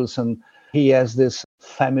the Beatles, and he has this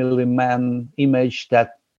family man image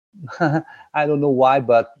that I don't know why,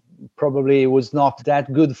 but probably was not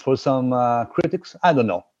that good for some critics. I don't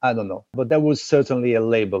know. But there was certainly a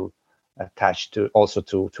label attached to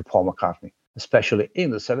Paul McCartney, especially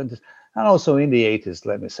in the 70s and also in the 80s,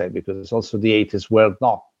 let me say, because also the 80s were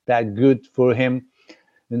not that good for him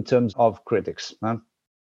in terms of critics. Huh?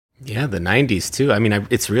 Yeah, the 90s too. I mean,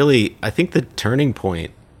 it's really, I think the turning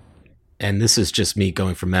point, and this is just me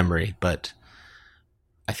going from memory, but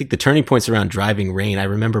I think the turning point's around Driving Rain. I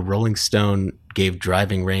remember Rolling Stone gave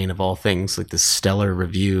Driving Rain, of all things, like this stellar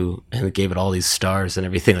review, and it gave it all these stars and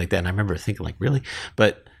everything like that. And I remember thinking, like, really?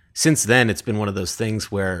 But since then, it's been one of those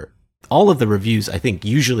things where all of the reviews, I think,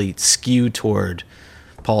 usually skew toward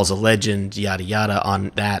Paul's a legend, yada, yada,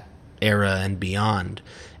 on that era and beyond.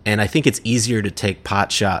 And I think it's easier to take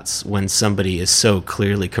pot shots when somebody is so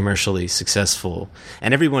clearly commercially successful.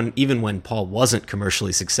 And everyone, even when Paul wasn't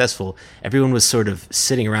commercially successful, everyone was sort of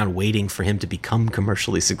sitting around waiting for him to become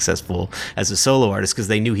commercially successful as a solo artist because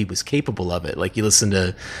they knew he was capable of it. Like you listen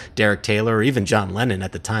to Derek Taylor or even John Lennon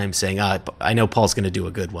at the time saying, I know Paul's going to do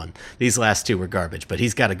a good one. These last two were garbage, but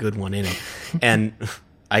he's got a good one in him. And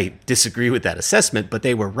I disagree with that assessment, but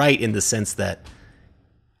they were right in the sense that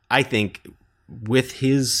I think with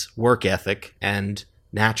his work ethic and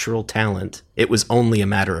natural talent, it was only a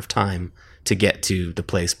matter of time to get to the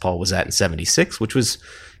place Paul was at in 76, which was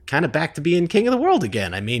kind of back to being king of the world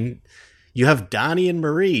again. I mean, you have Donnie and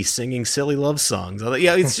Marie singing silly love songs.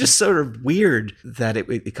 Yeah, it's just sort of weird that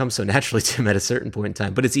it comes so naturally to him at a certain point in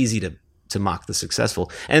time, but it's easy to mock the successful.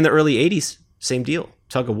 And in the early 80s, same deal.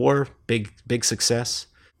 Tug of War, big success.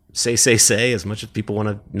 Say, as much as people want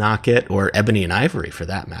to knock it, or Ebony and Ivory for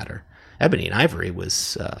that matter. Ebony and Ivory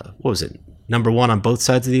was, what was it, number one on both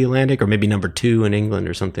sides of the Atlantic, or maybe number two in England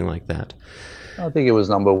or something like that? I think it was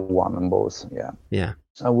number one on both, yeah. Yeah.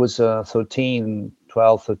 I was 12, 13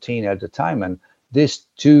 at the time, and these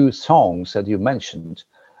two songs that you mentioned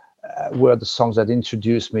were the songs that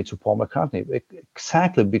introduced me to Paul McCartney,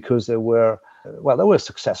 exactly because they were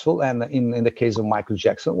successful, and in the case of Michael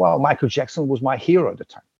Jackson, Michael Jackson was my hero at the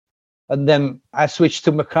time. And then I switched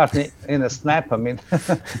to McCartney in a snap. I mean,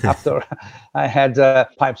 after I had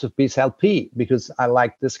Pipes of Peace LP, because I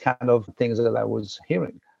liked this kind of things that I was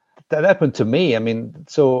hearing. That happened to me. I mean,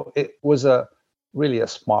 so it was really a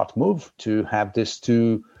smart move to have these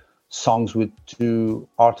two songs with two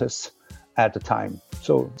artists at the time.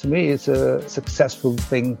 So to me, it's a successful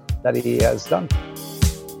thing that he has done.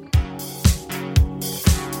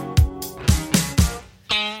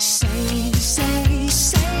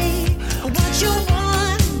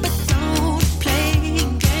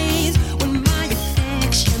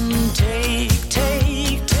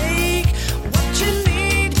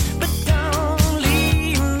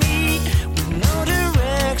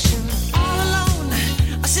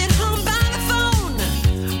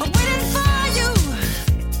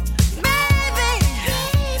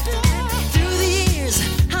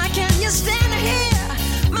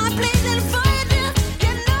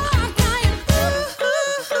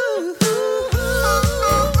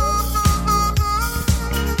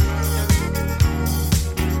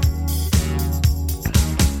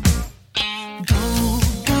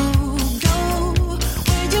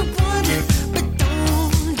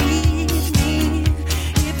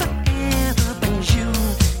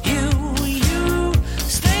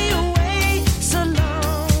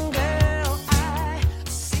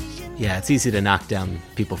 It's easy to knock down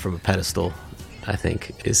people from a pedestal, I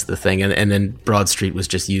think, is the thing. And then Broad Street was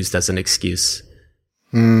just used as an excuse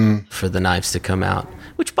for the knives to come out.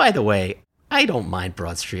 Which, by the way, I don't mind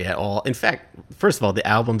Broad Street at all. In fact, first of all, the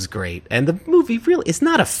album's great. And the movie really is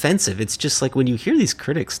not offensive. It's just like when you hear these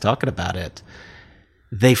critics talking about it,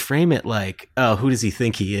 they frame it like, oh, who does he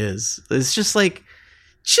think he is? It's just like,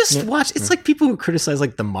 watch. It's like people who criticize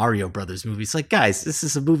like the Mario Brothers movies. Like, guys, this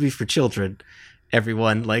is a movie for children.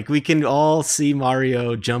 Everyone, like, we can all see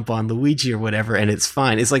Mario jump on Luigi or whatever, and it's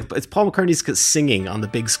fine. It's like, it's Paul McCartney's singing on the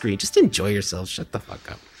big screen. Just enjoy yourselves. Shut the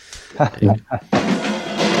fuck up.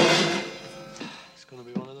 It's gonna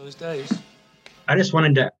be one of those days. I just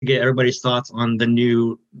wanted to get everybody's thoughts on the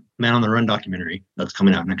new Man on the Run documentary that's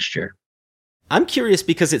coming out next year. I'm curious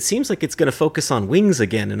because it seems like it's going to focus on Wings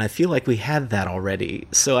again, and I feel like we had that already.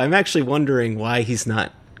 So I'm actually wondering why he's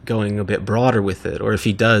not going a bit broader with it, or if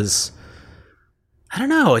he does. I don't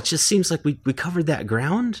know. It just seems like we covered that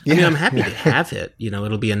ground. Yeah. I mean, I'm happy to have it. You know,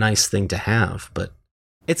 it'll be a nice thing to have, but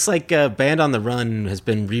it's like Band on the Run has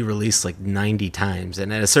been re-released like 90 times.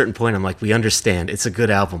 And at a certain point, I'm like, we understand. It's a good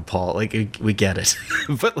album, Paul. Like, we get it.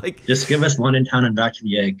 But like, just give us London Town and Back to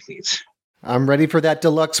the Egg, please. I'm ready for that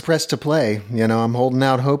deluxe press to play. You know, I'm holding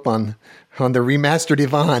out hope on the remastered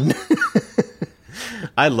Yvonne.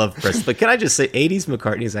 I love press, but can I just say 80s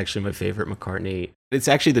McCartney is actually my favorite McCartney. It's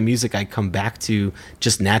actually the music I come back to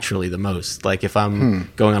just naturally the most. Like if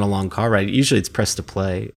I'm going on a long car ride, usually it's press to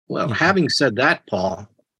play. Well, having said that, Paul,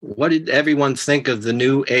 what did everyone think of the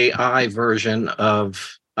new AI version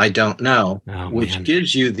of I Don't Know, which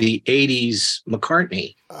gives you the 80s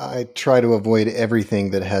McCartney? I try to avoid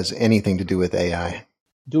everything that has anything to do with AI.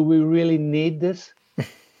 Do we really need this?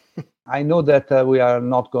 I know that we are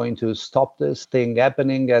not going to stop this thing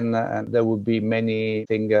happening, and there will be many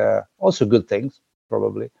things, also good things,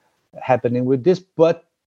 probably, happening with this, but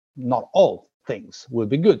not all things will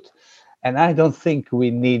be good. And I don't think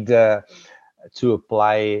we need to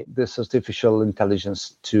apply this artificial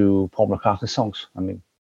intelligence to Paul McCartney songs. I mean,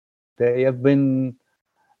 they have been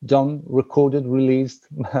done, recorded, released.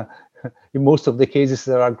 In most of the cases,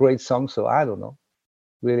 there are great songs, so I don't know.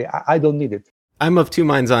 Really, I don't need it. I'm of two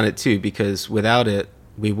minds on it too, because without it,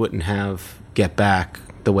 we wouldn't have Get Back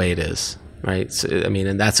the way it is, right? So, I mean,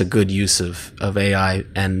 and that's a good use of AI.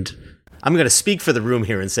 And I'm going to speak for the room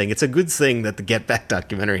here and saying it's a good thing that the Get Back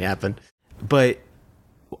documentary happened. But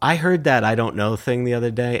I heard that I Don't Know thing the other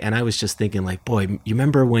day, and I was just thinking like, boy, you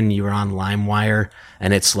remember when you were on LimeWire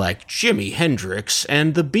and it's like Jimi Hendrix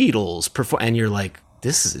and the Beatles perform, and you're like,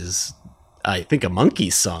 this is, I think, a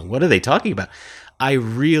Monkees song. What are they talking about? I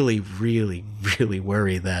really, really, really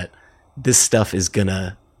worry that this stuff is going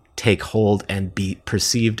to take hold and be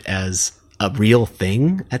perceived as a real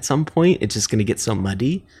thing at some point. It's just going to get so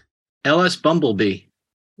muddy. LS Bumblebee,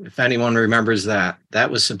 if anyone remembers that.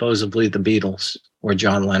 That was supposedly the Beatles or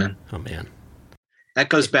John Lennon. Oh, man. That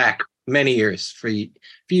goes back many years. For you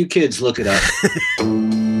kids, look it up.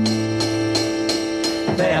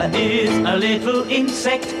 There is a little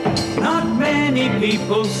insect not many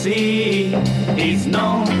people see. He's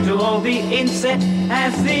known to all the insects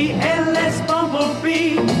as the LS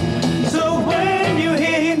Bumblebee. So when you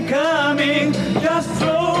hear him coming, just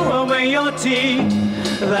throw away your tea.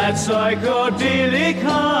 That psychedelic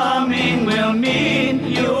humming will mean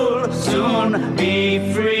you'll soon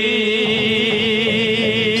be free.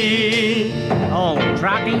 Oh,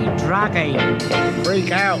 druggy,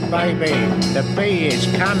 freak out, baby. The bee is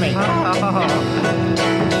coming.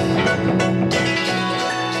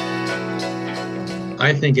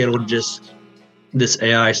 I think it'll just, this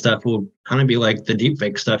AI stuff will kind of be like the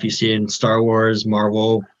deepfake stuff you see in Star Wars,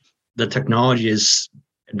 Marvel. The technology is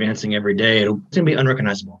advancing every day. It's going to be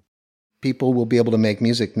unrecognizable. People will be able to make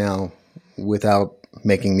music now without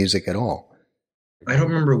making music at all. I don't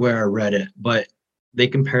remember where I read it, but they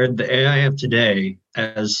compared the AI of today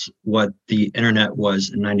as what the internet was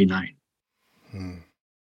in 99,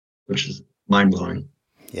 which is mind-blowing.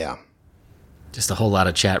 Yeah. Just a whole lot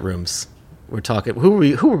of chat rooms. We're talking. Who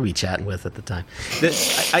were we chatting with at the time?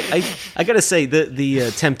 I got to say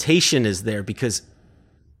the temptation is there because,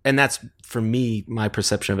 and that's for me my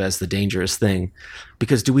perception of it as the dangerous thing.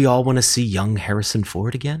 Because do we all want to see young Harrison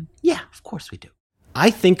Ford again? Yeah, of course we do. I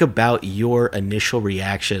think about your initial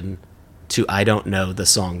reaction to I Don't Know, the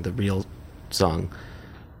song, the real song,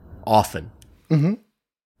 often. Mm-hmm.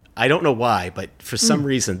 I don't know why, but for some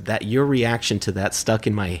reason that your reaction to that stuck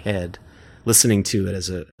in my head, listening to it as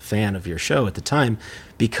a fan of your show at the time,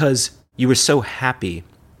 because you were so happy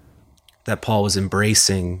that Paul was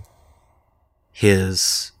embracing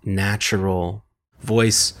his natural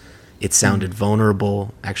voice. It sounded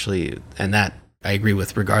vulnerable, actually, and that I agree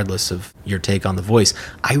with regardless of your take on the voice.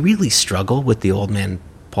 I really struggle with the old man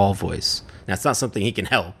Paul voice. Now, it's not something he can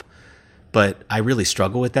help, but I really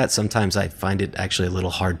struggle with that. Sometimes I find it actually a little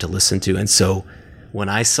hard to listen to. And so when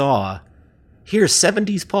I saw, here's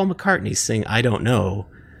 70s Paul McCartney sing I Don't Know,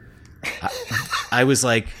 I was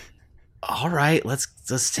like, all right,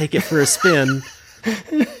 let's take it for a spin.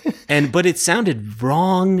 But it sounded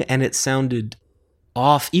wrong and it sounded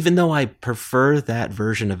off, even though I prefer that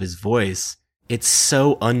version of his voice. It's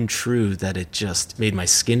so untrue that it just made my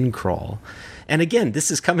skin crawl. And again, this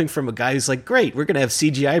is coming from a guy who's like, great, we're going to have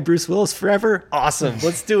CGI Bruce Willis forever. Awesome.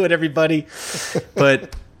 Let's do it, everybody.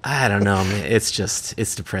 But I don't know, man.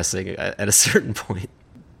 It's depressing at a certain point.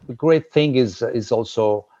 The great thing is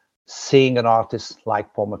also seeing an artist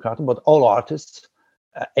like Paul McCartney, but all artists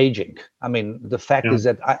aging. I mean, the fact is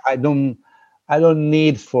that I don't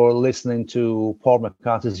need for listening to Paul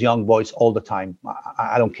McCartney's young voice all the time.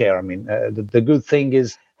 I don't care. I mean, the good thing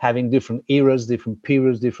is having different eras, different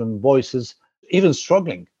periods, different voices, even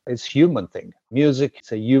struggling. It's a human thing. Music,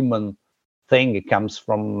 it's a human thing. It comes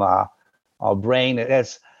from our brain. It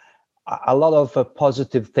has a lot of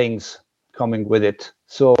positive things coming with it.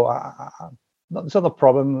 So it's not a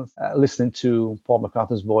problem listening to Paul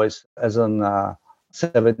McCartney's voice as an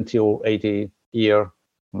 70 or 80-year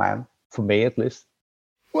man. For me, at least.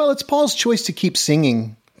 Well, it's Paul's choice to keep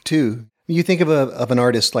singing, too. You think of an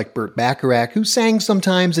artist like Burt Bacharach, who sang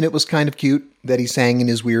sometimes, and it was kind of cute that he sang in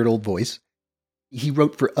his weird old voice. He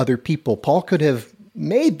wrote for other people. Paul could have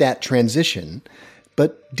made that transition,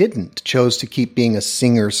 but didn't. Chose to keep being a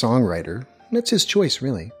singer-songwriter. That's his choice,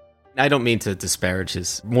 really. I don't mean to disparage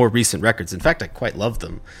his more recent records. In fact, I quite love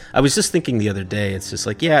them. I was just thinking the other day, it's just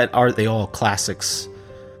like, yeah, are they all classics?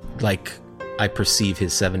 Like I perceive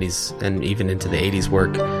his 70s and even into the 80s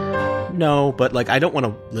work. No, but like I don't want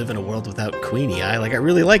to live in a world without Queenie. I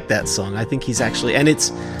really like that song. I think he's actually, and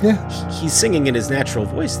it's he's singing in his natural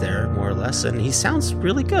voice there more or less, and he sounds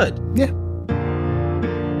really good. Yeah.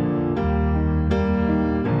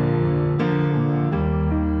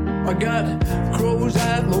 I got crows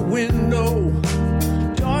at my window,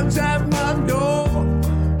 dogs at my door.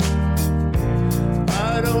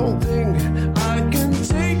 I don't think I can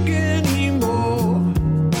take anymore.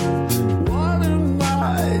 What am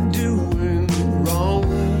I doing wrong?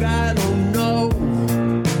 I don't know.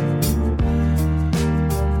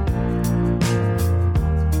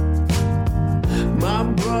 My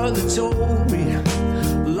brother told me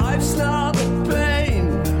life's not a pain.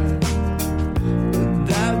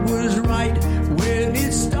 That was right when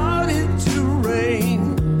it started to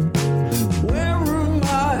rain. Where am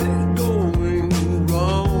I going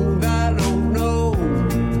wrong? I don't know,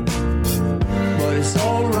 but it's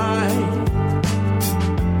alright.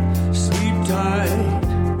 Sleep tight.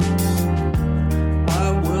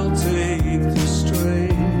 I will take this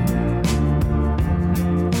train.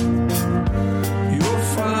 You're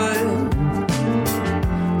fine,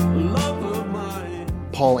 love of mine.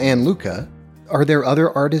 Paul and Luca, are there other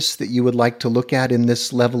artists that you would like to look at in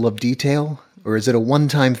this level of detail? Or is it a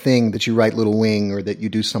one-time thing that you write Little Wing, or that you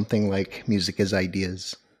do something like Music as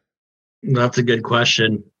Ideas? That's a good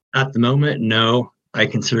question. At the moment, no. I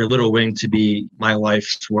consider Little Wing to be my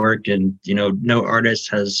life's work, and no artist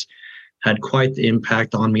has had quite the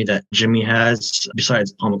impact on me that Jimmy has,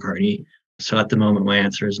 besides Paul McCartney. So at the moment, my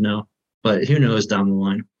answer is no. But who knows down the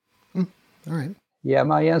line? All right. Yeah,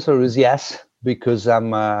 my answer is yes, because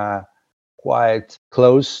I'm quite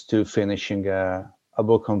close to finishing a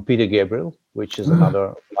book on Peter Gabriel, which is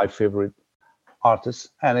another my favorite artist,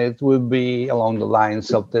 and it will be along the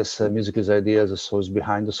lines of this Music as Ideas, the stories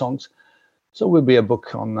behind the songs. So it will be a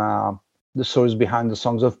book on the stories behind the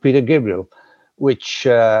songs of Peter Gabriel, which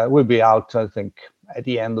will be out, I think, at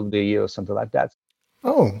the end of the year or something like that.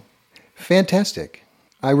 Oh, fantastic.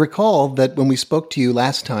 I recall that when we spoke to you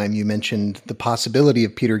last time, you mentioned the possibility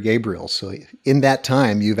of Peter Gabriel. So in that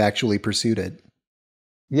time, you've actually pursued it.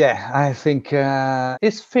 Yeah, I think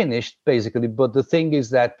it's finished, basically. But the thing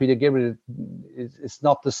is that Peter Gabriel is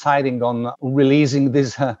not deciding on releasing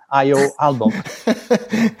this I.O. album.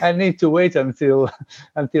 I need to wait until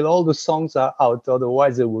all the songs are out.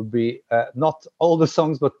 Otherwise, it would be not all the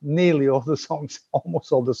songs, but nearly all the songs,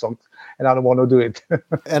 almost all the songs. And I don't want to do it.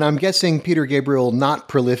 And I'm guessing Peter Gabriel not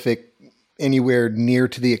prolific anywhere near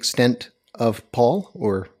to the extent of Paul,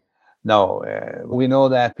 or... No, we know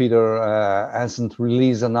that Peter hasn't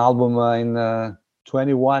released an album in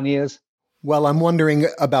 21 years. Well, I'm wondering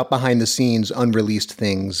about behind the scenes, unreleased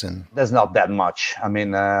things. And there's not that much. I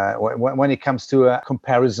mean, when it comes to a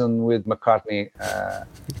comparison with McCartney,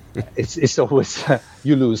 it's always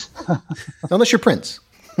you lose. Unless you're Prince.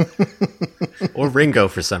 Or Ringo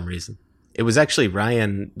for some reason. It was actually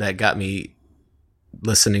Ryan that got me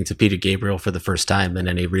listening to Peter Gabriel for the first time in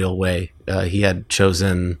any real way. He had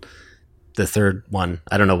chosen the third one.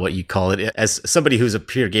 I don't know what you call it. As somebody who's a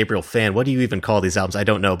Peter Gabriel fan, what do you even call these albums? I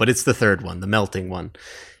don't know, but it's the third one, the Melting one.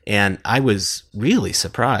 And I was really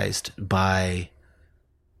surprised by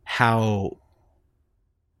how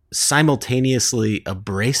simultaneously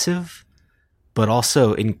abrasive, but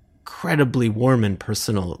also incredibly warm and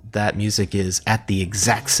personal that music is at the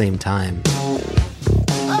exact same time.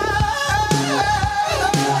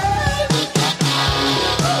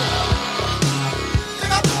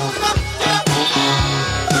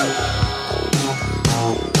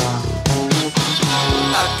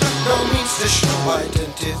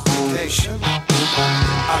 Identification.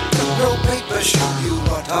 I got no paper show you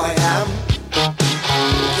what I am.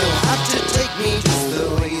 You'll have to take me just the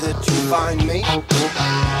way that you find me.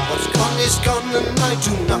 What's gone is gone and I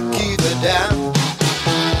do not give a damn.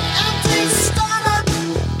 Empty stomach,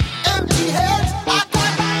 empty head. I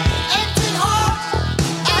got empty heart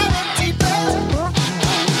and empty bed.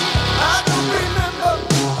 I don't remember.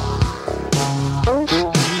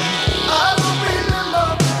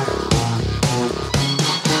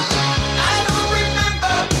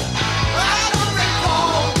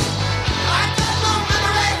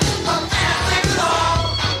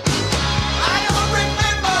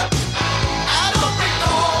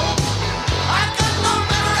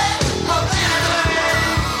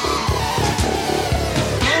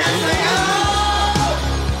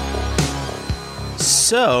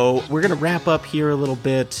 So we're going to wrap up here a little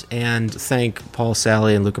bit and thank Paul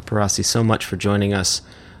Sally and Luca Perassi so much for joining us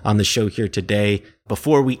on the show here today.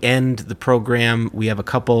 Before we end the program, we have a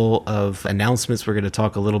couple of announcements. We're going to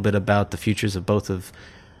talk a little bit about the futures of both of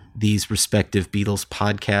these respective Beatles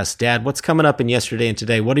podcasts. Dad, what's coming up in Yesterday and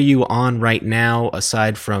Today? What are you on right now,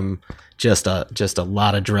 aside from just a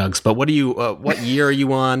lot of drugs? But what are you? What year are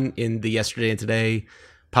you on in the Yesterday and Today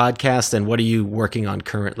podcast, and what are you working on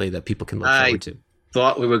currently that people can look forward to?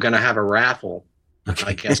 Thought we were going to have a raffle.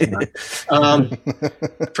 Okay. I guess not.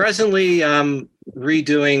 Presently, I'm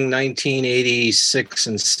redoing 1986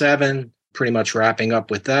 and 7, pretty much wrapping up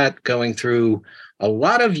with that, going through a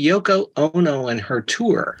lot of Yoko Ono and her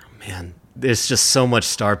tour. Man, there's just so much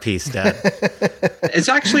star piece, Dad. It's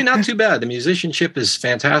actually not too bad. The musicianship is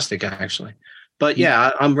fantastic, actually. But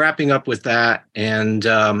yeah, I'm wrapping up with that and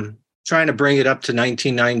trying to bring it up to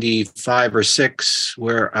 1995 or 6,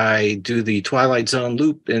 where I do the Twilight Zone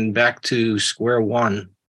loop and back to square one,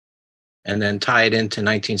 and then tie it into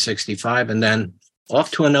 1965, and then off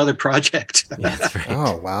to another project. Yeah, that's right.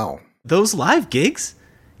 Oh, wow. Those live gigs,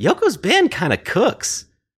 Yoko's band kind of cooks.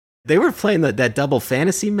 They were playing that double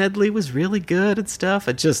fantasy medley was really good and stuff.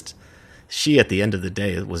 She at the end of the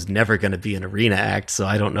day was never going to be an arena act, so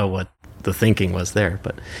I don't know what the thinking was there.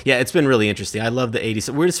 But yeah, it's been really interesting. I love the 80s.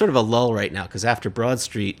 We're in sort of a lull right now because after Broad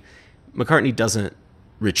Street, McCartney doesn't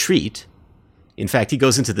retreat. In fact, he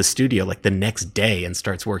goes into the studio like the next day and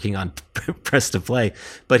starts working on Press to Play.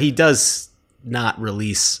 But he does not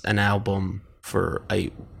release an album for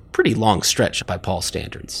a pretty long stretch by Paul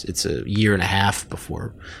standards. It's a year and a half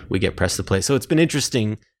before we get Press to Play. So it's been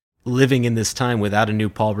interesting living in this time without a new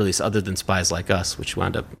Paul release other than Spies Like Us, which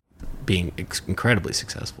wound up being incredibly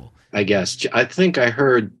successful. I guess. I think I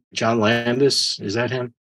heard John Landis. Is that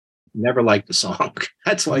him? Never liked the song.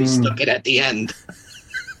 That's why he stuck it at the end.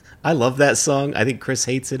 I love that song. I think Chris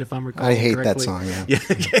hates it, if I'm recalling I hate correctly. that song, yeah.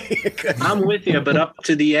 Okay. I'm with you, but up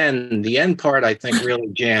to the end part, I think really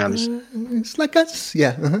jams. It's like us.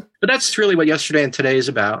 Yeah. Uh-huh. But that's really what Yesterday and Today is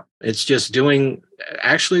about. It's just doing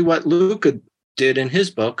actually what Luca did in his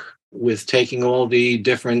book, with taking all the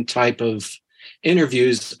different type of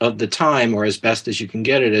interviews of the time, or as best as you can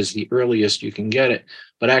get it, as the earliest you can get it,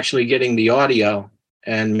 but actually getting the audio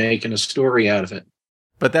and making a story out of it.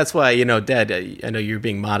 But that's why, Dad, I know you're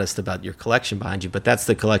being modest about your collection behind you, but that's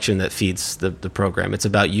the collection that feeds the program. It's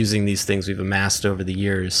about using these things we've amassed over the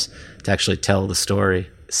years to actually tell the story.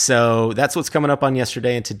 So that's what's coming up on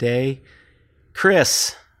Yesterday and Today.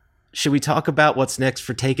 Chris, should we talk about what's next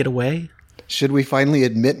for Take It Away? Should we finally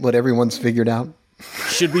admit what everyone's figured out?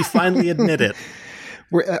 Should we finally admit it?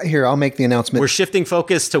 Here, I'll make the announcement. We're shifting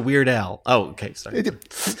focus to Weird Al. Oh, okay. Sorry.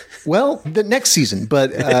 Well, the next season,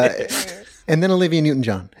 but and then Olivia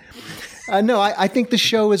Newton-John. No, I think the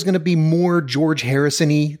show is going to be more George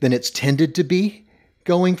Harrison-y than it's tended to be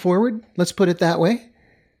going forward. Let's put it that way.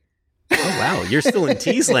 Oh, wow. You're still in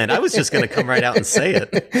Teaseland. I was just going to come right out and say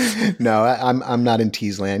it. No, I'm not in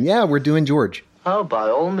Teaseland. Yeah, we're doing George. Oh, by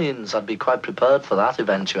all means, I'd be quite prepared for that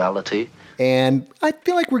eventuality. And I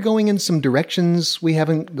feel like we're going in some directions we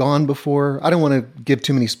haven't gone before. I don't want to give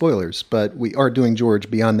too many spoilers, but we are doing George.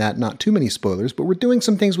 Beyond that, not too many spoilers, but we're doing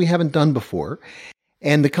some things we haven't done before.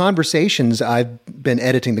 And the conversations, I've been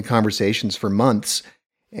editing the conversations for months,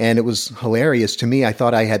 and it was hilarious to me. I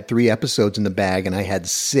thought I had 3 episodes in the bag, and I had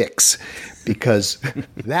 6, because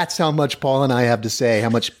that's how much Paul and I have to say, how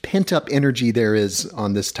much pent-up energy there is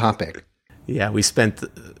on this topic. Yeah, we spent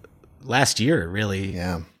last year, really.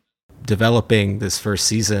 Yeah. Developing this first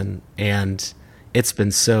season, and it's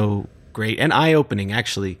been so great and eye-opening,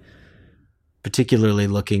 actually, particularly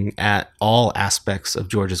looking at all aspects of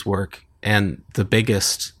George's work. And the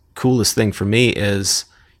biggest, coolest thing for me is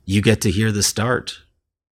you get to hear the start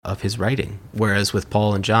of his writing, whereas with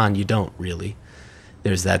Paul and John, you don't really.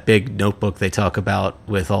 There's that big notebook they talk about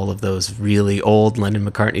with all of those really old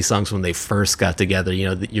Lennon-McCartney songs when they first got together.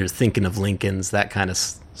 You know, you're thinking of Lincoln's, that kind of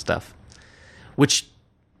stuff, which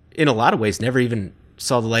in a lot of ways never even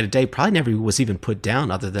saw the light of day, probably never was even put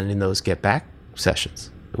down other than in those Get Back sessions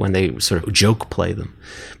when they sort of joke play them.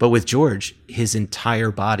 But with George, his entire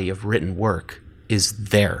body of written work is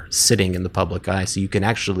there sitting in the public eye, so you can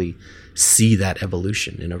actually see that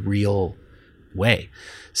evolution in a real way.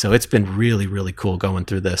 So it's been really, really cool going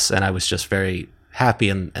through this, and I was just very happy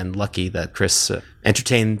and lucky that Chris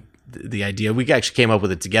entertained the idea. We actually came up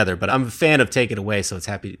with it together, but I'm a fan of Take It Away, so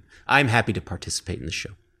I'm happy to participate in the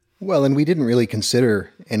show. Well, and we didn't really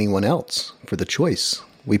consider anyone else for the choice.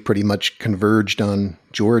 We pretty much converged on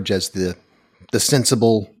George as the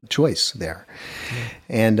sensible choice there. Yeah.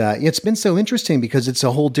 And it's been so interesting because it's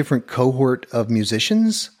a whole different cohort of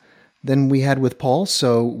musicians than we had with Paul.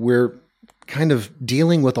 So we're kind of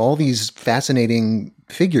dealing with all these fascinating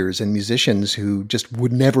figures and musicians who just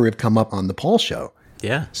would never have come up on the Paul show.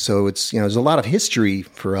 Yeah. So it's, there's a lot of history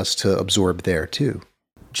for us to absorb there too.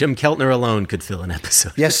 Jim Keltner alone could fill an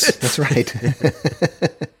episode. Yes, that's right.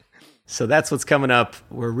 So that's what's coming up.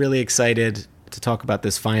 We're really excited to talk about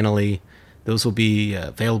this finally. Those will be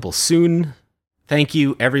available soon. Thank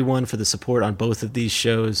you, everyone, for the support on both of these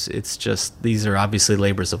shows. It's just, these are obviously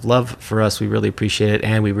labors of love for us. We really appreciate it,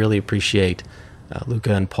 and we really appreciate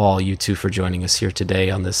Luca and Paul, you two, for joining us here today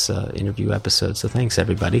on this interview episode. So thanks,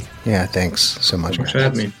 everybody. Yeah, thanks so much. Thanks for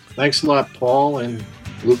having me. Thanks a lot, Paul and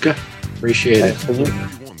Luca. Appreciate it. All he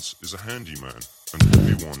wants is a handyman, and all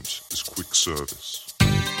he wants is quick service.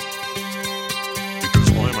 Because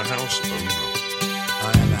I'm a house owner.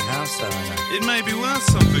 I am a house owner. It may be worth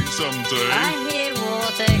something someday. I hear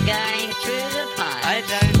water going through the pipe. I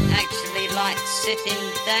don't actually like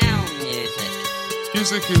sitting down music.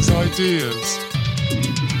 Music is ideas.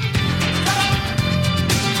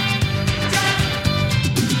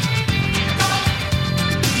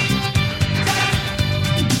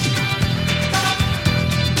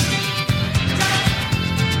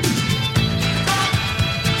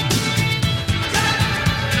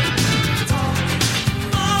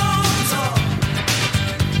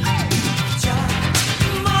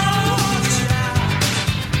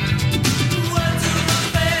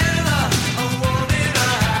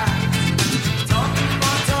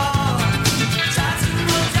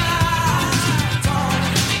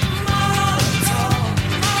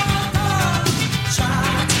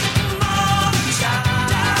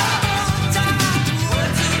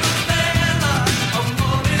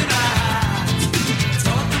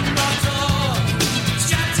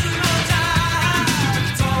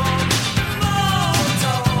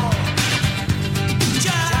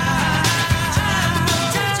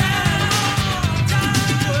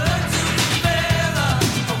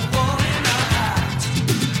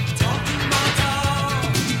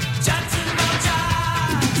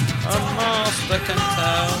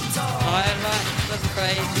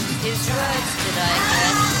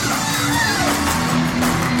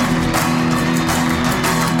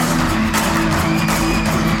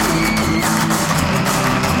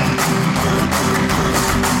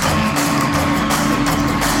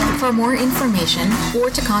 For more information or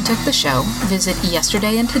to contact the show, visit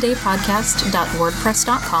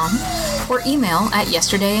yesterdayandtodaypodcast.wordpress.com or email at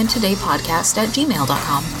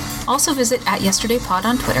yesterdayandtodaypodcast@gmail.com. Also visit @yesterdaypod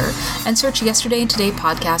on Twitter and search Yesterday and Today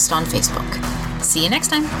Podcast on Facebook. See you next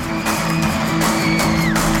time.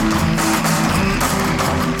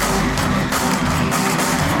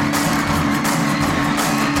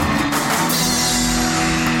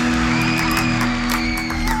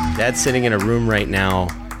 Dad's sitting in a room right now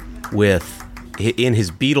in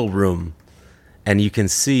his Beatle room, and you can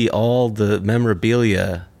see all the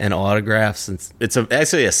memorabilia and autographs, and it's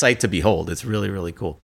actually a sight to behold. It's really, really cool.